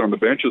him sit on the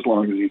bench as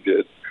long as he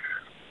did,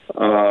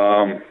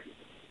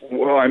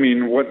 well, I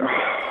mean, what else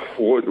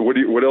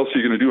are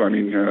you going to do? I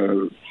mean,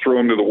 throw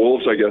him to the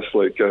wolves, I guess,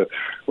 like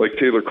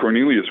Taylor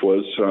Cornelius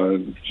was.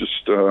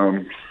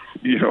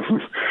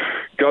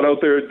 Got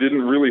out there,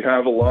 didn't really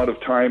have a lot of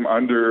time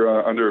under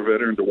a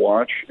veteran to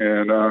watch,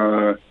 and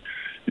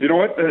you know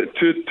what?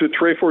 To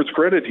Trey Ford's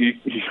credit, he's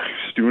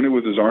doing it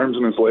with his arms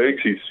and his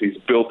legs. He's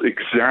built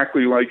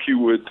exactly like you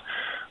would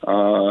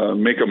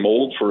make a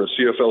mold for a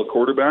CFL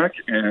quarterback,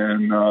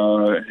 and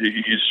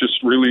he's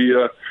just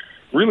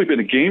really been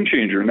a game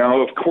changer.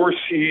 Now, of course,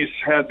 he's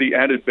had the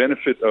added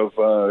benefit of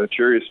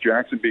Jarius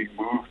Jackson being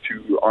moved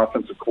to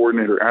offensive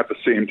coordinator at the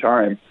same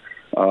time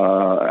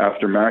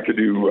after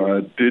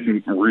McAdoo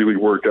didn't really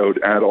work out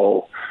at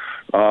all.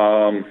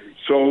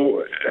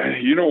 So,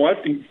 you know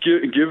what?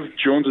 Give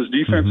Jones's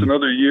defense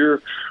another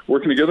year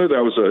working together.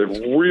 That was a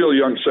real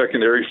young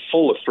secondary,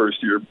 full of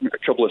first year, a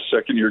couple of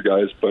second year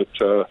guys, but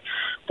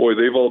boy,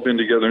 they've all been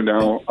together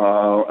now.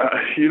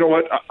 You know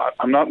what?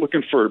 I'm not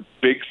looking for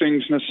big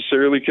things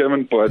necessarily,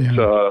 Kevin, but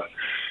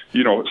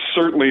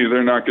certainly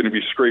they're not going to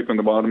be scraping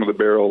the bottom of the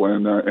barrel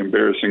and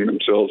embarrassing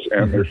themselves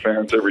and their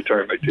fans every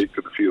time they take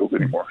to the field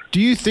anymore. Do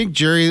you think,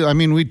 Jerry, I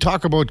mean, we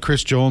talk about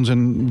Chris Jones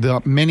and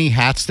the many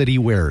hats that he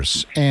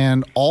wears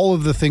and all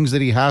of the things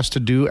that he has to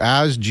do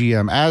as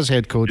GM, as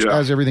head coach,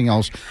 as everything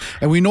else.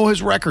 And we know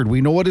his record.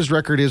 We know what his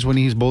record is when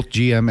he's both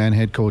GM and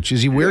head coach.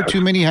 Does he wear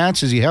too many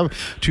hats? Does he have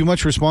too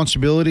much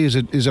responsibility? Is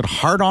it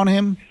hard on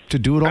him to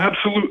do it all?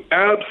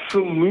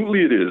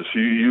 Absolutely it is.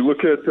 You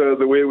look at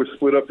the way it was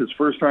split up his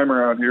first time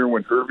around here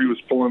when Hervey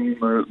was pulling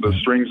the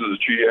strings as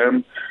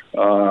GM.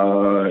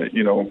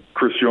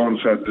 Chris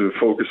Jones had to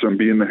focus on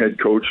being the head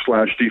coach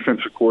 /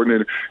 defensive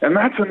coordinator, and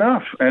that's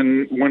enough.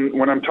 And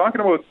when I'm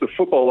talking about the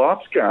football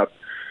ops cap,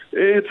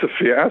 it's a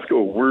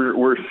fiasco.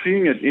 We're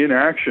seeing it in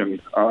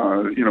action,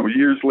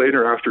 years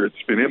later after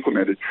it's been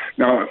implemented.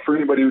 Now, for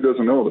anybody who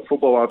doesn't know, the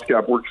football ops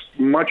cap works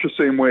much the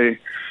same way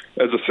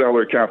as a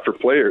salary cap for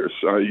players.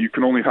 You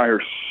can only hire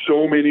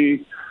so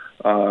many,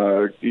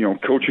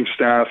 coaching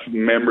staff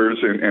members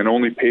and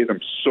only pay them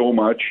so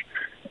much.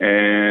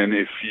 And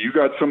if you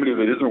got somebody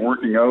that isn't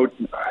working out,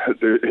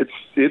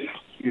 it's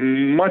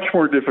much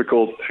more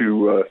difficult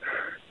to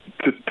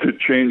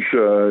change,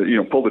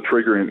 pull the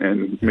trigger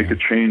and make a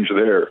change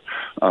there.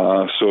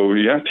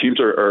 Teams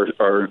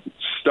are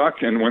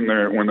stuck, and when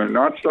they're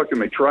not stuck and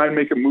they try and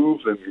make a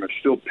move, then they're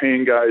still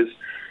paying guys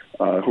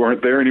who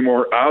aren't there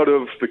anymore out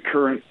of the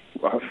current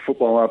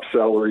football ops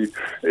salary.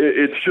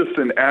 It's just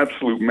an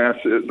absolute mess.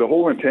 The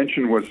whole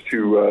intention was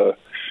to,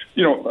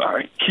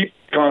 keep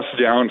costs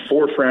down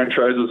for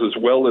franchises as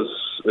well as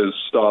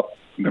stop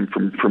them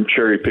from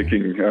cherry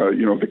picking.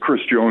 The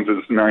Chris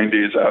Joneses 9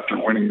 days after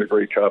winning the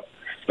Grey Cup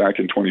back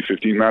in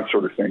 2015, that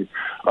sort of thing.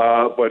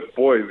 But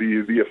boy,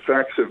 the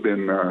effects have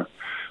been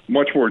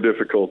much more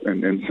difficult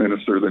and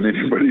sinister than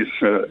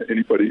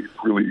anybody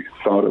really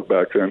thought of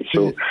back then.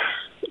 So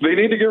they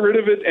need to get rid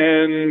of it,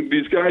 and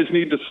these guys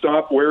need to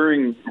stop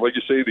wearing, like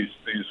you say, these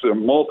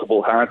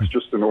multiple hats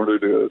just in order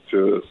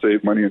to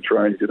save money and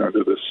try and get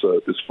under this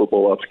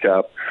football ops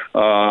cap.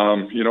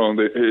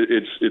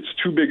 It's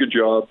too big a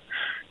job,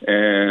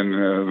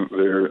 and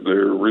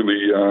they're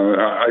really.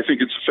 I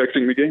think it's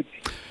affecting the game.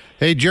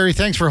 Hey, Jerry,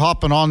 thanks for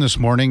hopping on this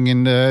morning.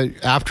 And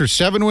after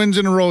 7 wins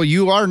in a row,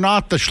 you are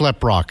not the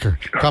schlep rocker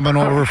coming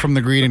over from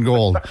the green and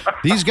gold.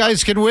 These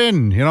guys can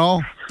win,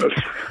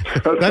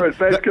 That's right.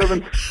 Thanks,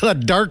 Kevin.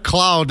 That dark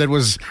cloud that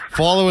was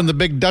following the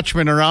big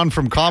Dutchman around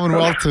from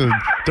Commonwealth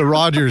to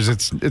Rogers.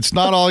 It's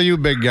not all you,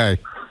 big guy.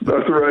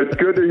 That's right.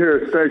 Good to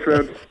hear. Thanks,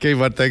 man. Okay,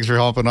 bud. Thanks for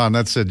hopping on.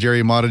 That's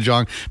Jerry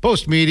Montajong,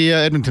 Post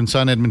Media, Edmonton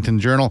Sun, Edmonton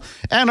Journal,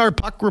 and our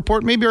puck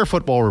report, maybe our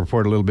football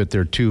report a little bit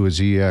there too, as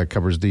he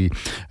covers the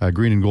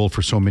green and gold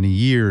for so many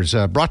years.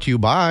 Brought to you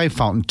by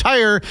Fountain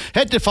Tire.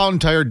 Head to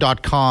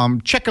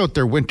fountaintire.com. Check out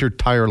their winter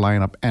tire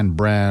lineup and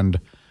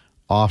brand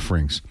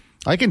offerings.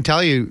 I can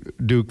tell you,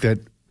 Duke, that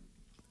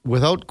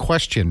without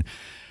question,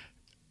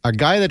 a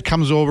guy that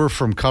comes over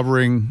from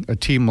covering a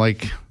team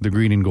like the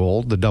Green and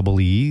Gold, the Double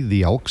E,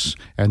 the Elks,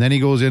 and then he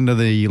goes into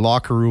the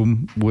locker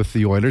room with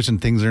the Oilers and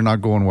things are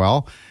not going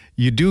well,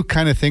 you do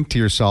kind of think to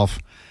yourself,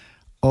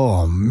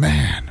 oh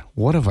man,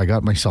 what have I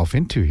got myself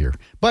into here?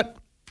 But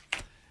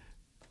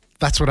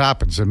that's what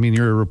happens. I mean,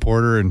 you're a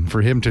reporter, and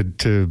for him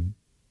to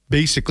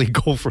basically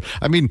go for,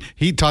 I mean,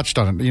 he touched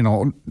on it,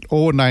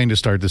 0-9 to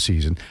start the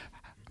season.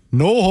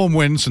 No home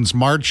win since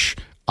March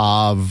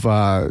of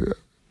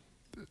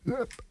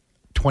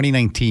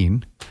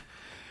 2019.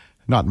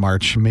 Not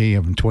March, May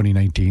of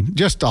 2019.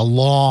 Just a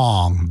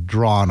long,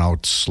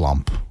 drawn-out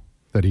slump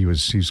that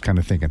he's kind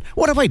of thinking,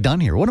 what have I done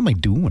here? What am I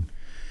doing?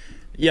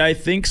 Yeah, I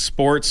think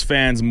sports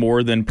fans,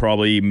 more than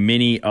probably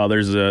many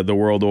others the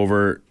world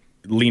over,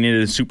 lean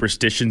into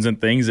superstitions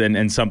and things,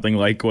 and something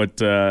like what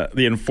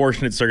the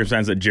unfortunate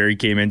circumstance that Jerry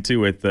came into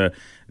with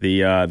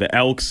the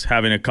Elks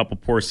having a couple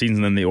poor seasons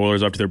and then the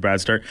Oilers up to their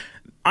bad start.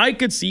 I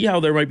could see how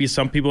there might be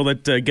some people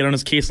that get on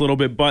his case a little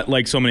bit, but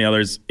like so many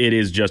others, it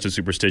is just a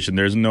superstition.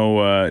 There's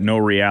no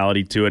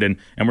reality to it, and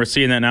we're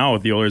seeing that now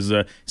with the Oilers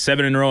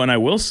 7 in a row. And I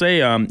will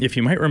say, if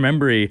you might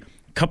remember a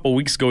couple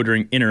weeks ago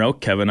during In or Out,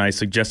 Kevin, I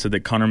suggested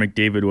that Connor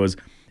McDavid was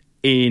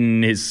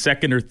in his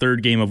second or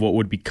third game of what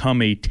would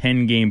become a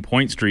 10-game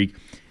point streak.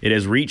 It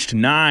has reached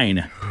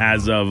 9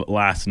 as of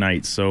last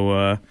night.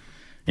 So,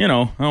 I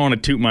don't want to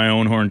toot my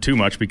own horn too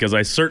much because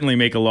I certainly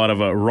make a lot of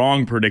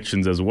wrong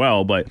predictions as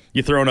well, but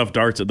you throw enough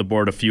darts at the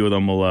board, a few of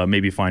them will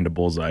maybe find a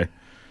bullseye.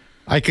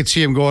 I could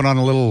see him going on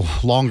a little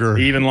longer,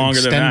 even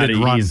longer than that.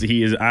 Run.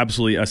 He is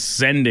absolutely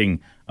ascending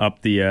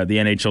up the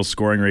NHL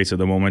scoring race at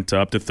the moment,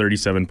 up to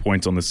 37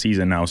 points on the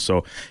season now.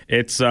 So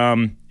it's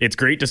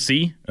great to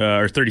see,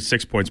 or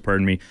 36 points,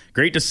 pardon me.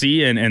 Great to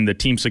see, and the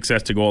team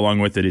success to go along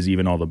with it is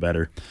even all the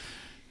better.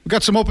 We've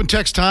got some open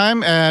text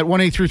time at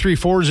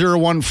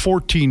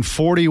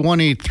 1-833-401-1440,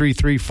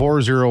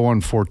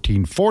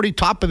 1-833-401-1440.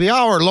 Top of the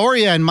hour,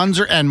 Lorianne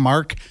Munzer and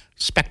Mark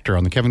Spector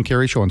on the Kevin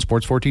Karius Show on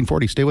Sports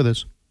 1440. Stay with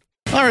us.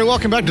 All right,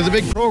 welcome back to the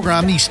big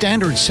program, the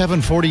standard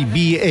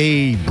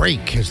 740 BA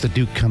break as the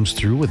Duke comes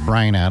through with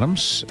Brian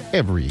Adams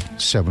every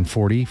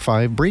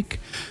 7:45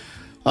 break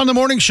on the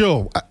morning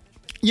show.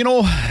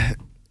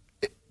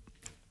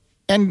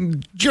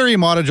 And Jerry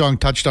Montajong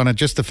touched on it,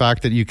 just the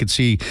fact that you could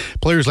see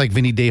players like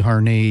Vinny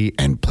Desharnais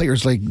and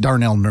players like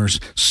Darnell Nurse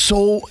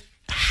so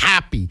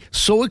happy,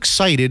 so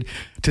excited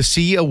to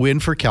see a win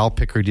for Cal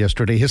Pickard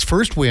yesterday. His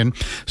first win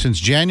since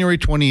January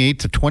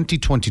 28th of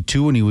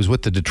 2022 when he was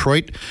with the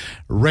Detroit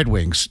Red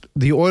Wings.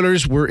 The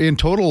Oilers were in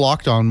total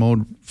lockdown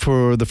mode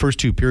for the first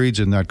two periods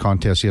in that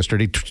contest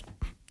yesterday.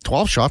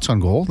 12 shots on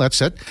goal.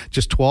 That's it.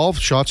 Just 12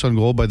 shots on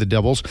goal by the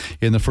Devils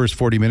in the first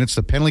 40 minutes.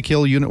 The penalty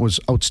kill unit was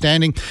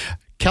outstanding.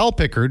 Cal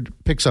Pickard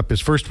picks up his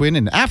first win,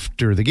 and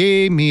after the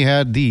game, he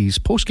had these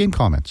post-game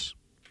comments.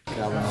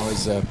 Yeah, when I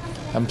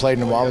haven't played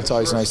in a while, it's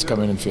always nice to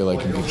come in and feel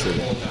like you can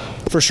contribute.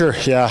 For sure,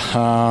 yeah.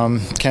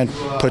 Can't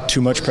put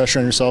too much pressure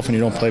on yourself when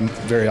you don't play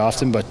very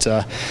often, but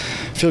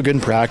feel good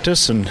in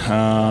practice, and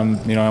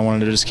I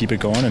wanted to just keep it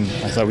going, and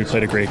I thought we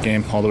played a great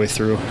game all the way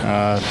through.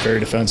 Very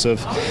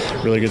defensive,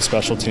 really good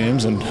special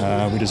teams, and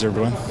we deserve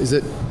to win. Is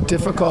it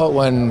difficult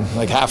when,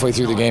 like, halfway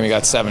through the game you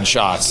got 7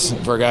 shots?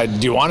 For a guy,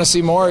 do you want to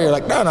see more? You're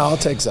like, no, I'll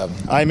take 7.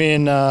 I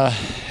mean,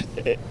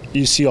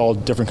 you see all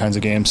different kinds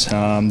of games.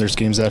 There's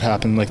games that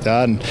happen like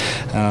that, and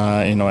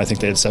I think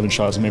they had 7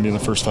 shots maybe in the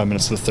first 5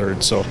 minutes of the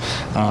third. So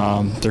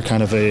they're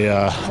kind of a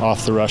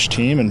off the rush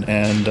team,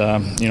 and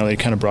they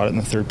kind of brought it in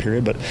the third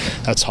period. But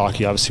that's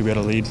hockey. Obviously, we had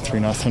a lead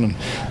 3-0, and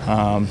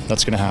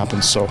that's going to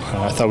happen. So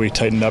I thought we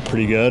tightened up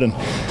pretty good, and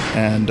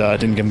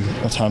didn't give them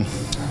a ton.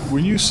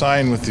 When you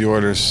sign with the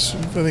Oilers,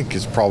 I think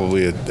it's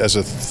probably as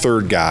a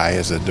third guy,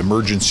 as an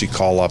emergency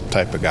call-up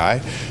type of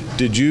guy.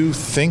 Did you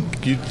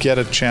think you'd get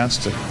a chance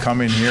to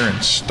come in here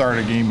and start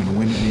a game and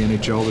win in the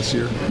NHL this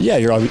year? Yeah,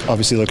 you're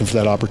obviously looking for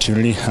that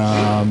opportunity. It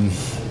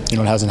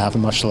hasn't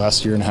happened much the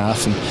last year and a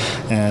half,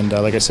 and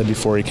like I said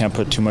before, you can't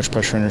put too much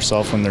pressure on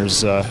yourself when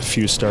there's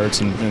few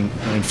starts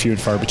and few and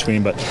far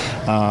between. But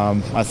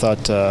I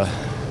thought, the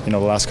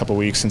last couple of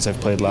weeks since I've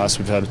played last,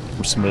 we've had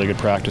some really good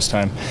practice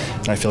time,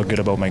 and I feel good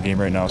about my game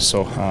right now.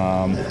 So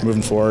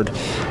moving forward,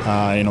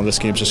 this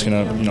game's just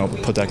going to,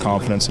 put that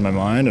confidence in my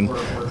mind and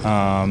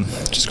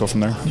just go from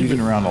there. You've been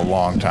around a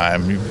long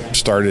time. You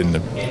started in the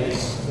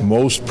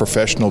most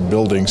professional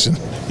buildings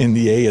in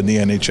the A and the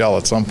NHL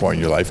at some point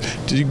in your life.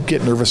 Did you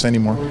get nervous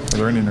anymore? Are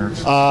there any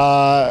nerves?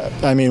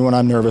 When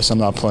I'm nervous, I'm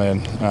not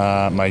playing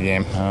my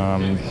game.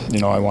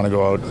 I want to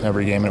go out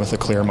every game with a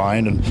clear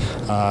mind and,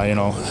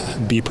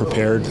 be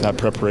prepared. That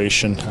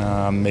preparation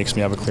makes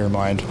me have a clear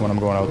mind when I'm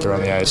going out there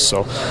on the ice.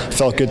 So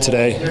felt good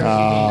today.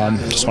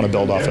 Just want to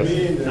build off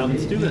it.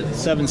 Let's do the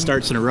 7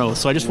 starts in a row.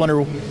 So I just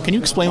wonder, can you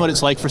explain what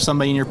it's like for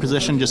somebody in your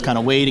position, just kind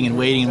of waiting,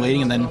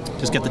 and then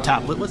just get the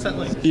top? What's that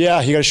like?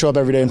 Yeah, you got to show up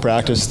every day in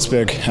practice. It's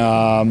big.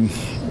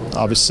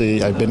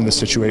 Obviously, I've been in this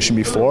situation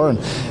before,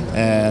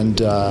 and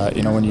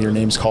when your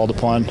name's called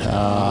upon,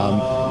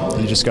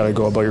 you just got to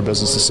go about your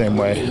business the same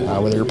way,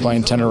 whether you're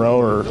playing 10 in a row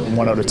or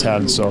 1 out of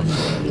 10. So,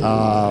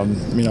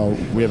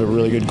 we have a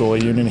really good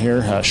goalie union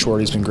here.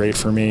 Shorty's been great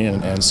for me,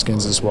 and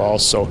Skins as well.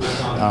 So,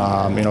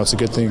 it's a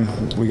good thing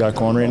we got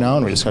going right now,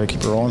 and we just got to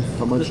keep it rolling.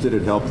 How much did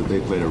it help that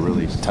they played a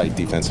really tight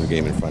defensive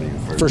game in front of you?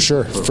 For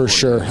sure.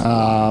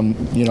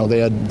 They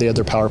had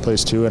their power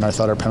plays too, and I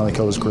thought our penalty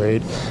kill was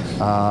great.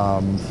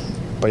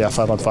 But yeah,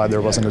 5-on-5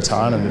 there wasn't a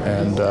ton,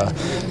 and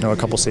a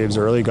couple saves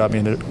early got me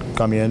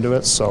into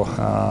it. So,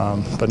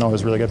 but no, it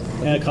was really good.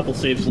 And a couple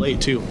saves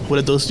late too. What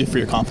did those do for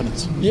your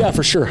confidence? Yeah,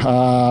 for sure.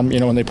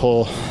 When they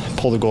pull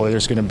the goalie,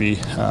 there's going to be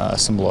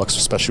some looks,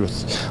 especially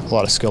with a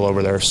lot of skill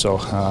over there. So,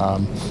 I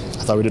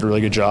thought we did a really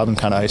good job and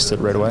kind of iced it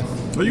right away.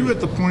 Are you at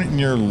the point in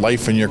your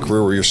life and your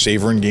career where you're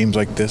savoring games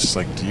like this?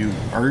 Are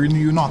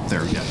you not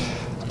there yet?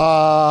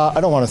 I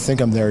don't want to think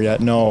I'm there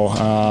yet. No.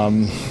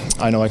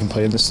 I know I can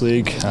play in this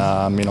league.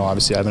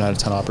 Obviously I haven't had a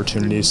ton of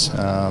opportunities,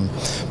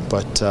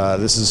 but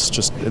this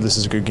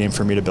is a good game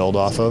for me to build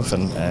off of,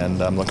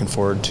 and I'm looking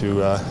forward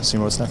to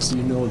seeing what's next.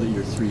 You know that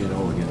you're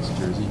 3-0 against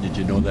Jersey. Did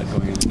you know that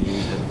going into the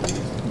game that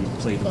you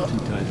played them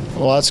 2 times?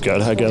 Well, that's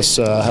good. I guess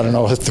I don't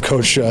know if the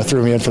coach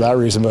threw me in for that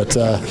reason, but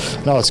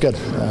no, it's good.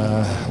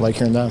 I like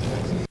hearing that.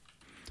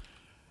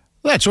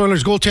 That's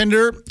Oilers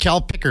goaltender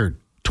Cal Pickard.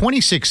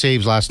 26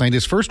 saves last night,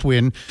 his first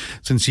win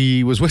since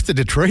he was with the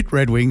Detroit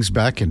Red Wings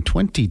back in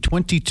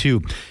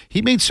 2022.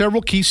 He made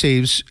several key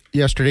saves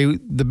yesterday,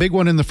 the big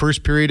one in the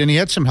first period, and he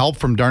had some help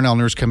from Darnell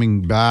Nurse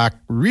coming back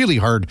really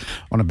hard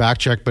on a back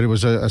check, but it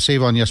was a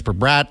save on Jesper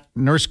Bratt.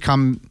 Nurse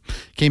came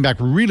back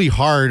really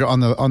hard on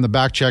the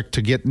back check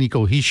to get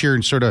Nico Hischier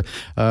and sort of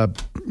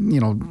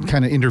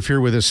kind of interfere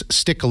with his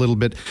stick a little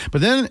bit. But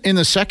then in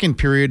the second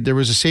period, there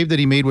was a save that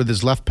he made with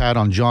his left pad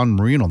on John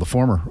Marino, the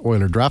former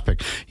Oiler draft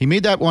pick. He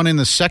made that one in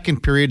the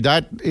second period.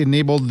 That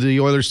enabled the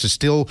Oilers to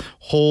still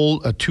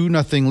hold a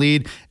 2-0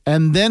 lead.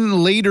 And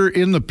then later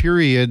in the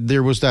period,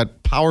 there was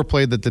that power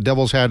play that the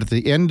Devils had at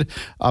the end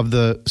of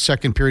the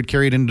second period,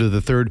 carried into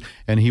the third,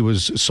 and he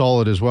was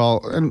solid as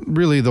well. And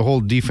really the whole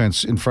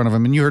defense in front of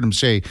him. And you heard him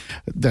say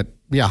that,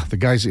 yeah, the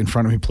guys in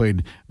front of me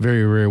played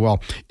very, very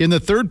well. In the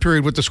third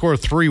period, with the score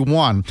of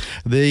 3-1,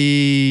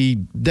 the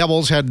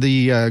Devils had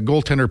the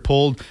goaltender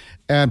pulled,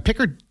 and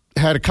Pickard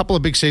had a couple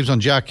of big saves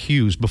on Jack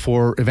Hughes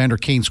before Evander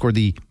Kane scored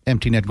the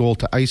empty net goal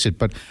to ice it.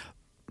 But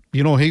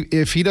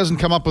if he doesn't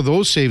come up with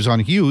those saves on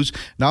Hughes,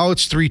 now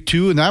it's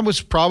 3-2, and that was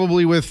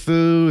probably with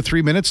 3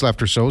 minutes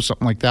left or so,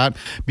 something like that,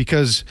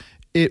 because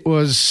it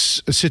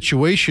was a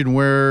situation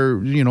where,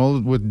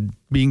 with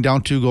being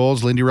down 2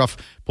 goals, Lindy Ruff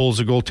pulls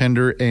the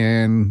goaltender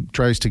and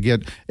tries to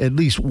get at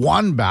least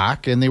one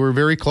back, and they were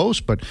very close.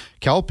 But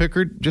Cal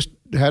Pickard just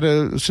had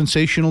a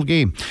sensational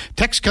game.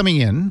 Text coming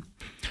in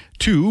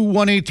to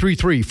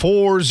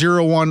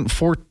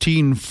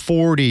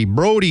 1-833-401-1440.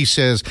 Brody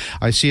says,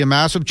 I see a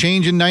massive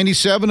change in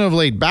 97 of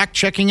late. Back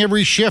checking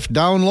every shift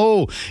down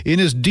low in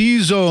his D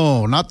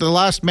zone. Not the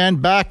last man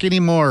back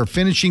anymore.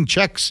 Finishing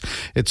checks,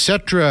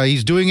 etc.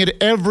 He's doing it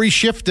every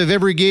shift of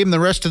every game. The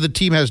rest of the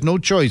team has no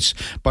choice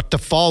but to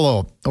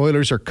follow.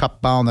 Oilers are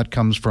cup bound. That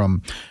comes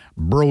from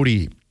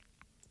Brody.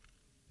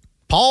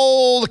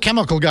 Paul, the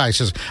chemical guy,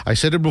 says, I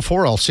said it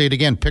before, I'll say it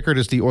again. Pickard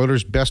is the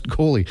Oilers' best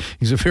goalie.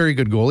 He's a very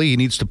good goalie. He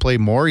needs to play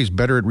more. He's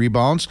better at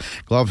rebounds.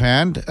 Glove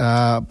hand.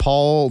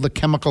 Paul, the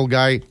chemical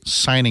guy,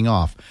 signing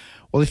off.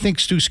 Well, I think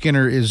Stu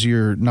Skinner is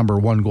your number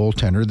one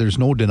goaltender. There's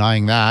no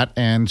denying that.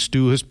 And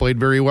Stu has played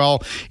very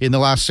well in the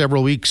last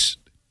several weeks,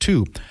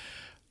 too.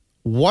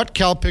 What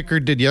Cal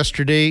Pickard did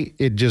yesterday,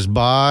 it just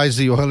buys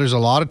the Oilers a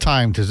lot of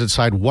time to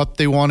decide what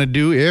they want to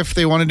do, if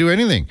they want to do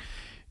anything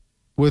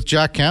with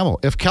Jack Campbell.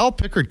 If Cal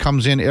Pickard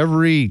comes in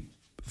every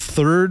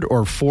third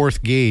or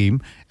fourth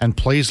game and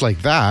plays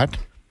like that,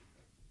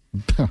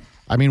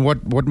 I mean,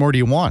 what more do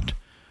you want?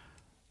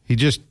 He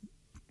just,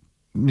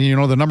 the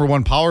number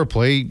one power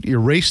play,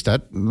 erased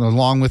that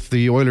along with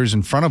the Oilers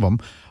in front of him.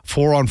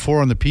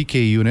 4-on-4 on the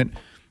PK unit.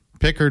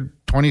 Pickard,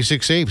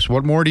 26 saves.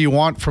 What more do you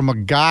want from a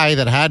guy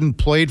that hadn't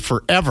played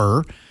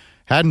forever,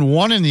 hadn't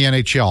won in the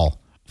NHL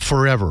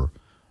forever?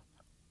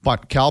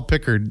 But Cal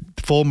Pickard,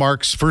 full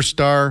marks, first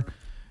star.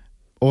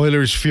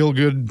 Oilers feel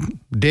good.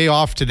 Day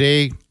off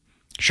today.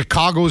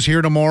 Chicago's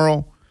here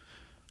tomorrow.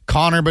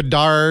 Connor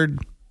Bedard.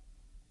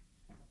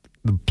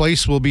 The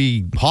place will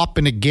be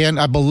hopping again.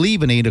 I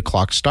believe an 8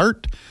 o'clock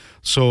start.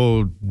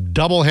 So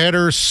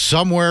doubleheader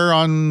somewhere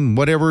on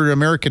whatever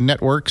American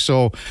network.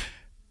 So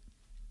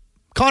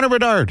Connor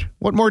Bedard,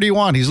 what more do you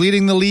want? He's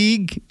leading the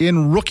league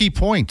in rookie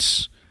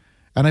points.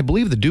 And I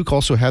believe the Duke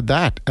also had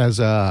that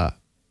as a,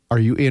 are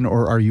you in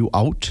or are you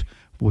out?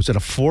 Was it a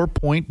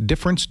 4-point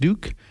difference,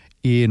 Duke,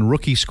 in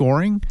rookie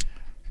scoring?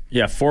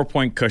 Yeah,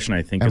 4-point cushion,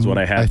 I think, is what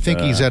I had. I think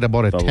he's at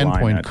about a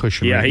 10-point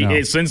cushion right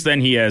now. Since then,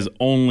 he has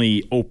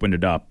only opened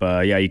it up.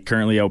 He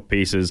currently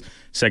outpaces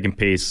second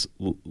place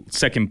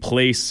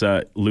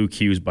Luke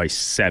Hughes by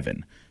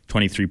 7,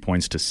 23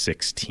 points to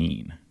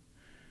 16.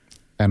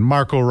 And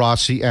Marco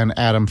Rossi and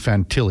Adam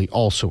Fantilli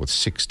also with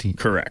 16.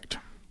 Correct.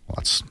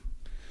 Well,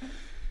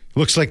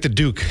 looks like the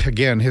Duke,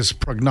 again, his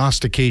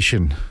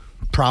prognostication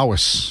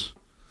prowess,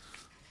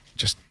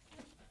 just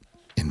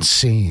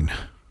insane.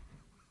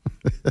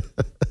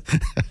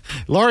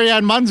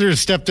 Lorianne Munzer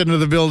stepped into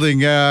the building.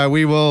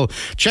 We will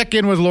check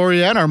in with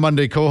Lorianne, our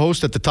Monday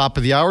co-host, at the top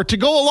of the hour to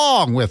go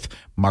along with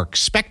Mark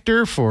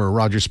Spector for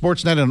Rogers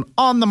Sportsnet and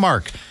On the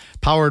Mark,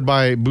 powered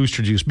by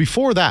Booster Juice.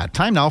 Before that,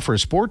 time now for a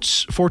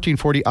Sports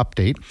 1440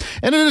 update.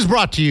 And it is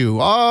brought to you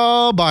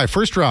by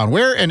First Round.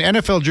 Wear an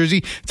NFL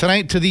jersey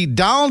tonight to the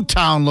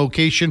downtown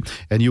location,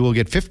 and you will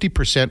get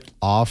 50%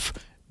 off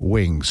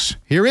wings.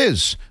 Here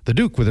is the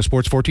Duke with a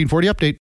Sports 1440 update.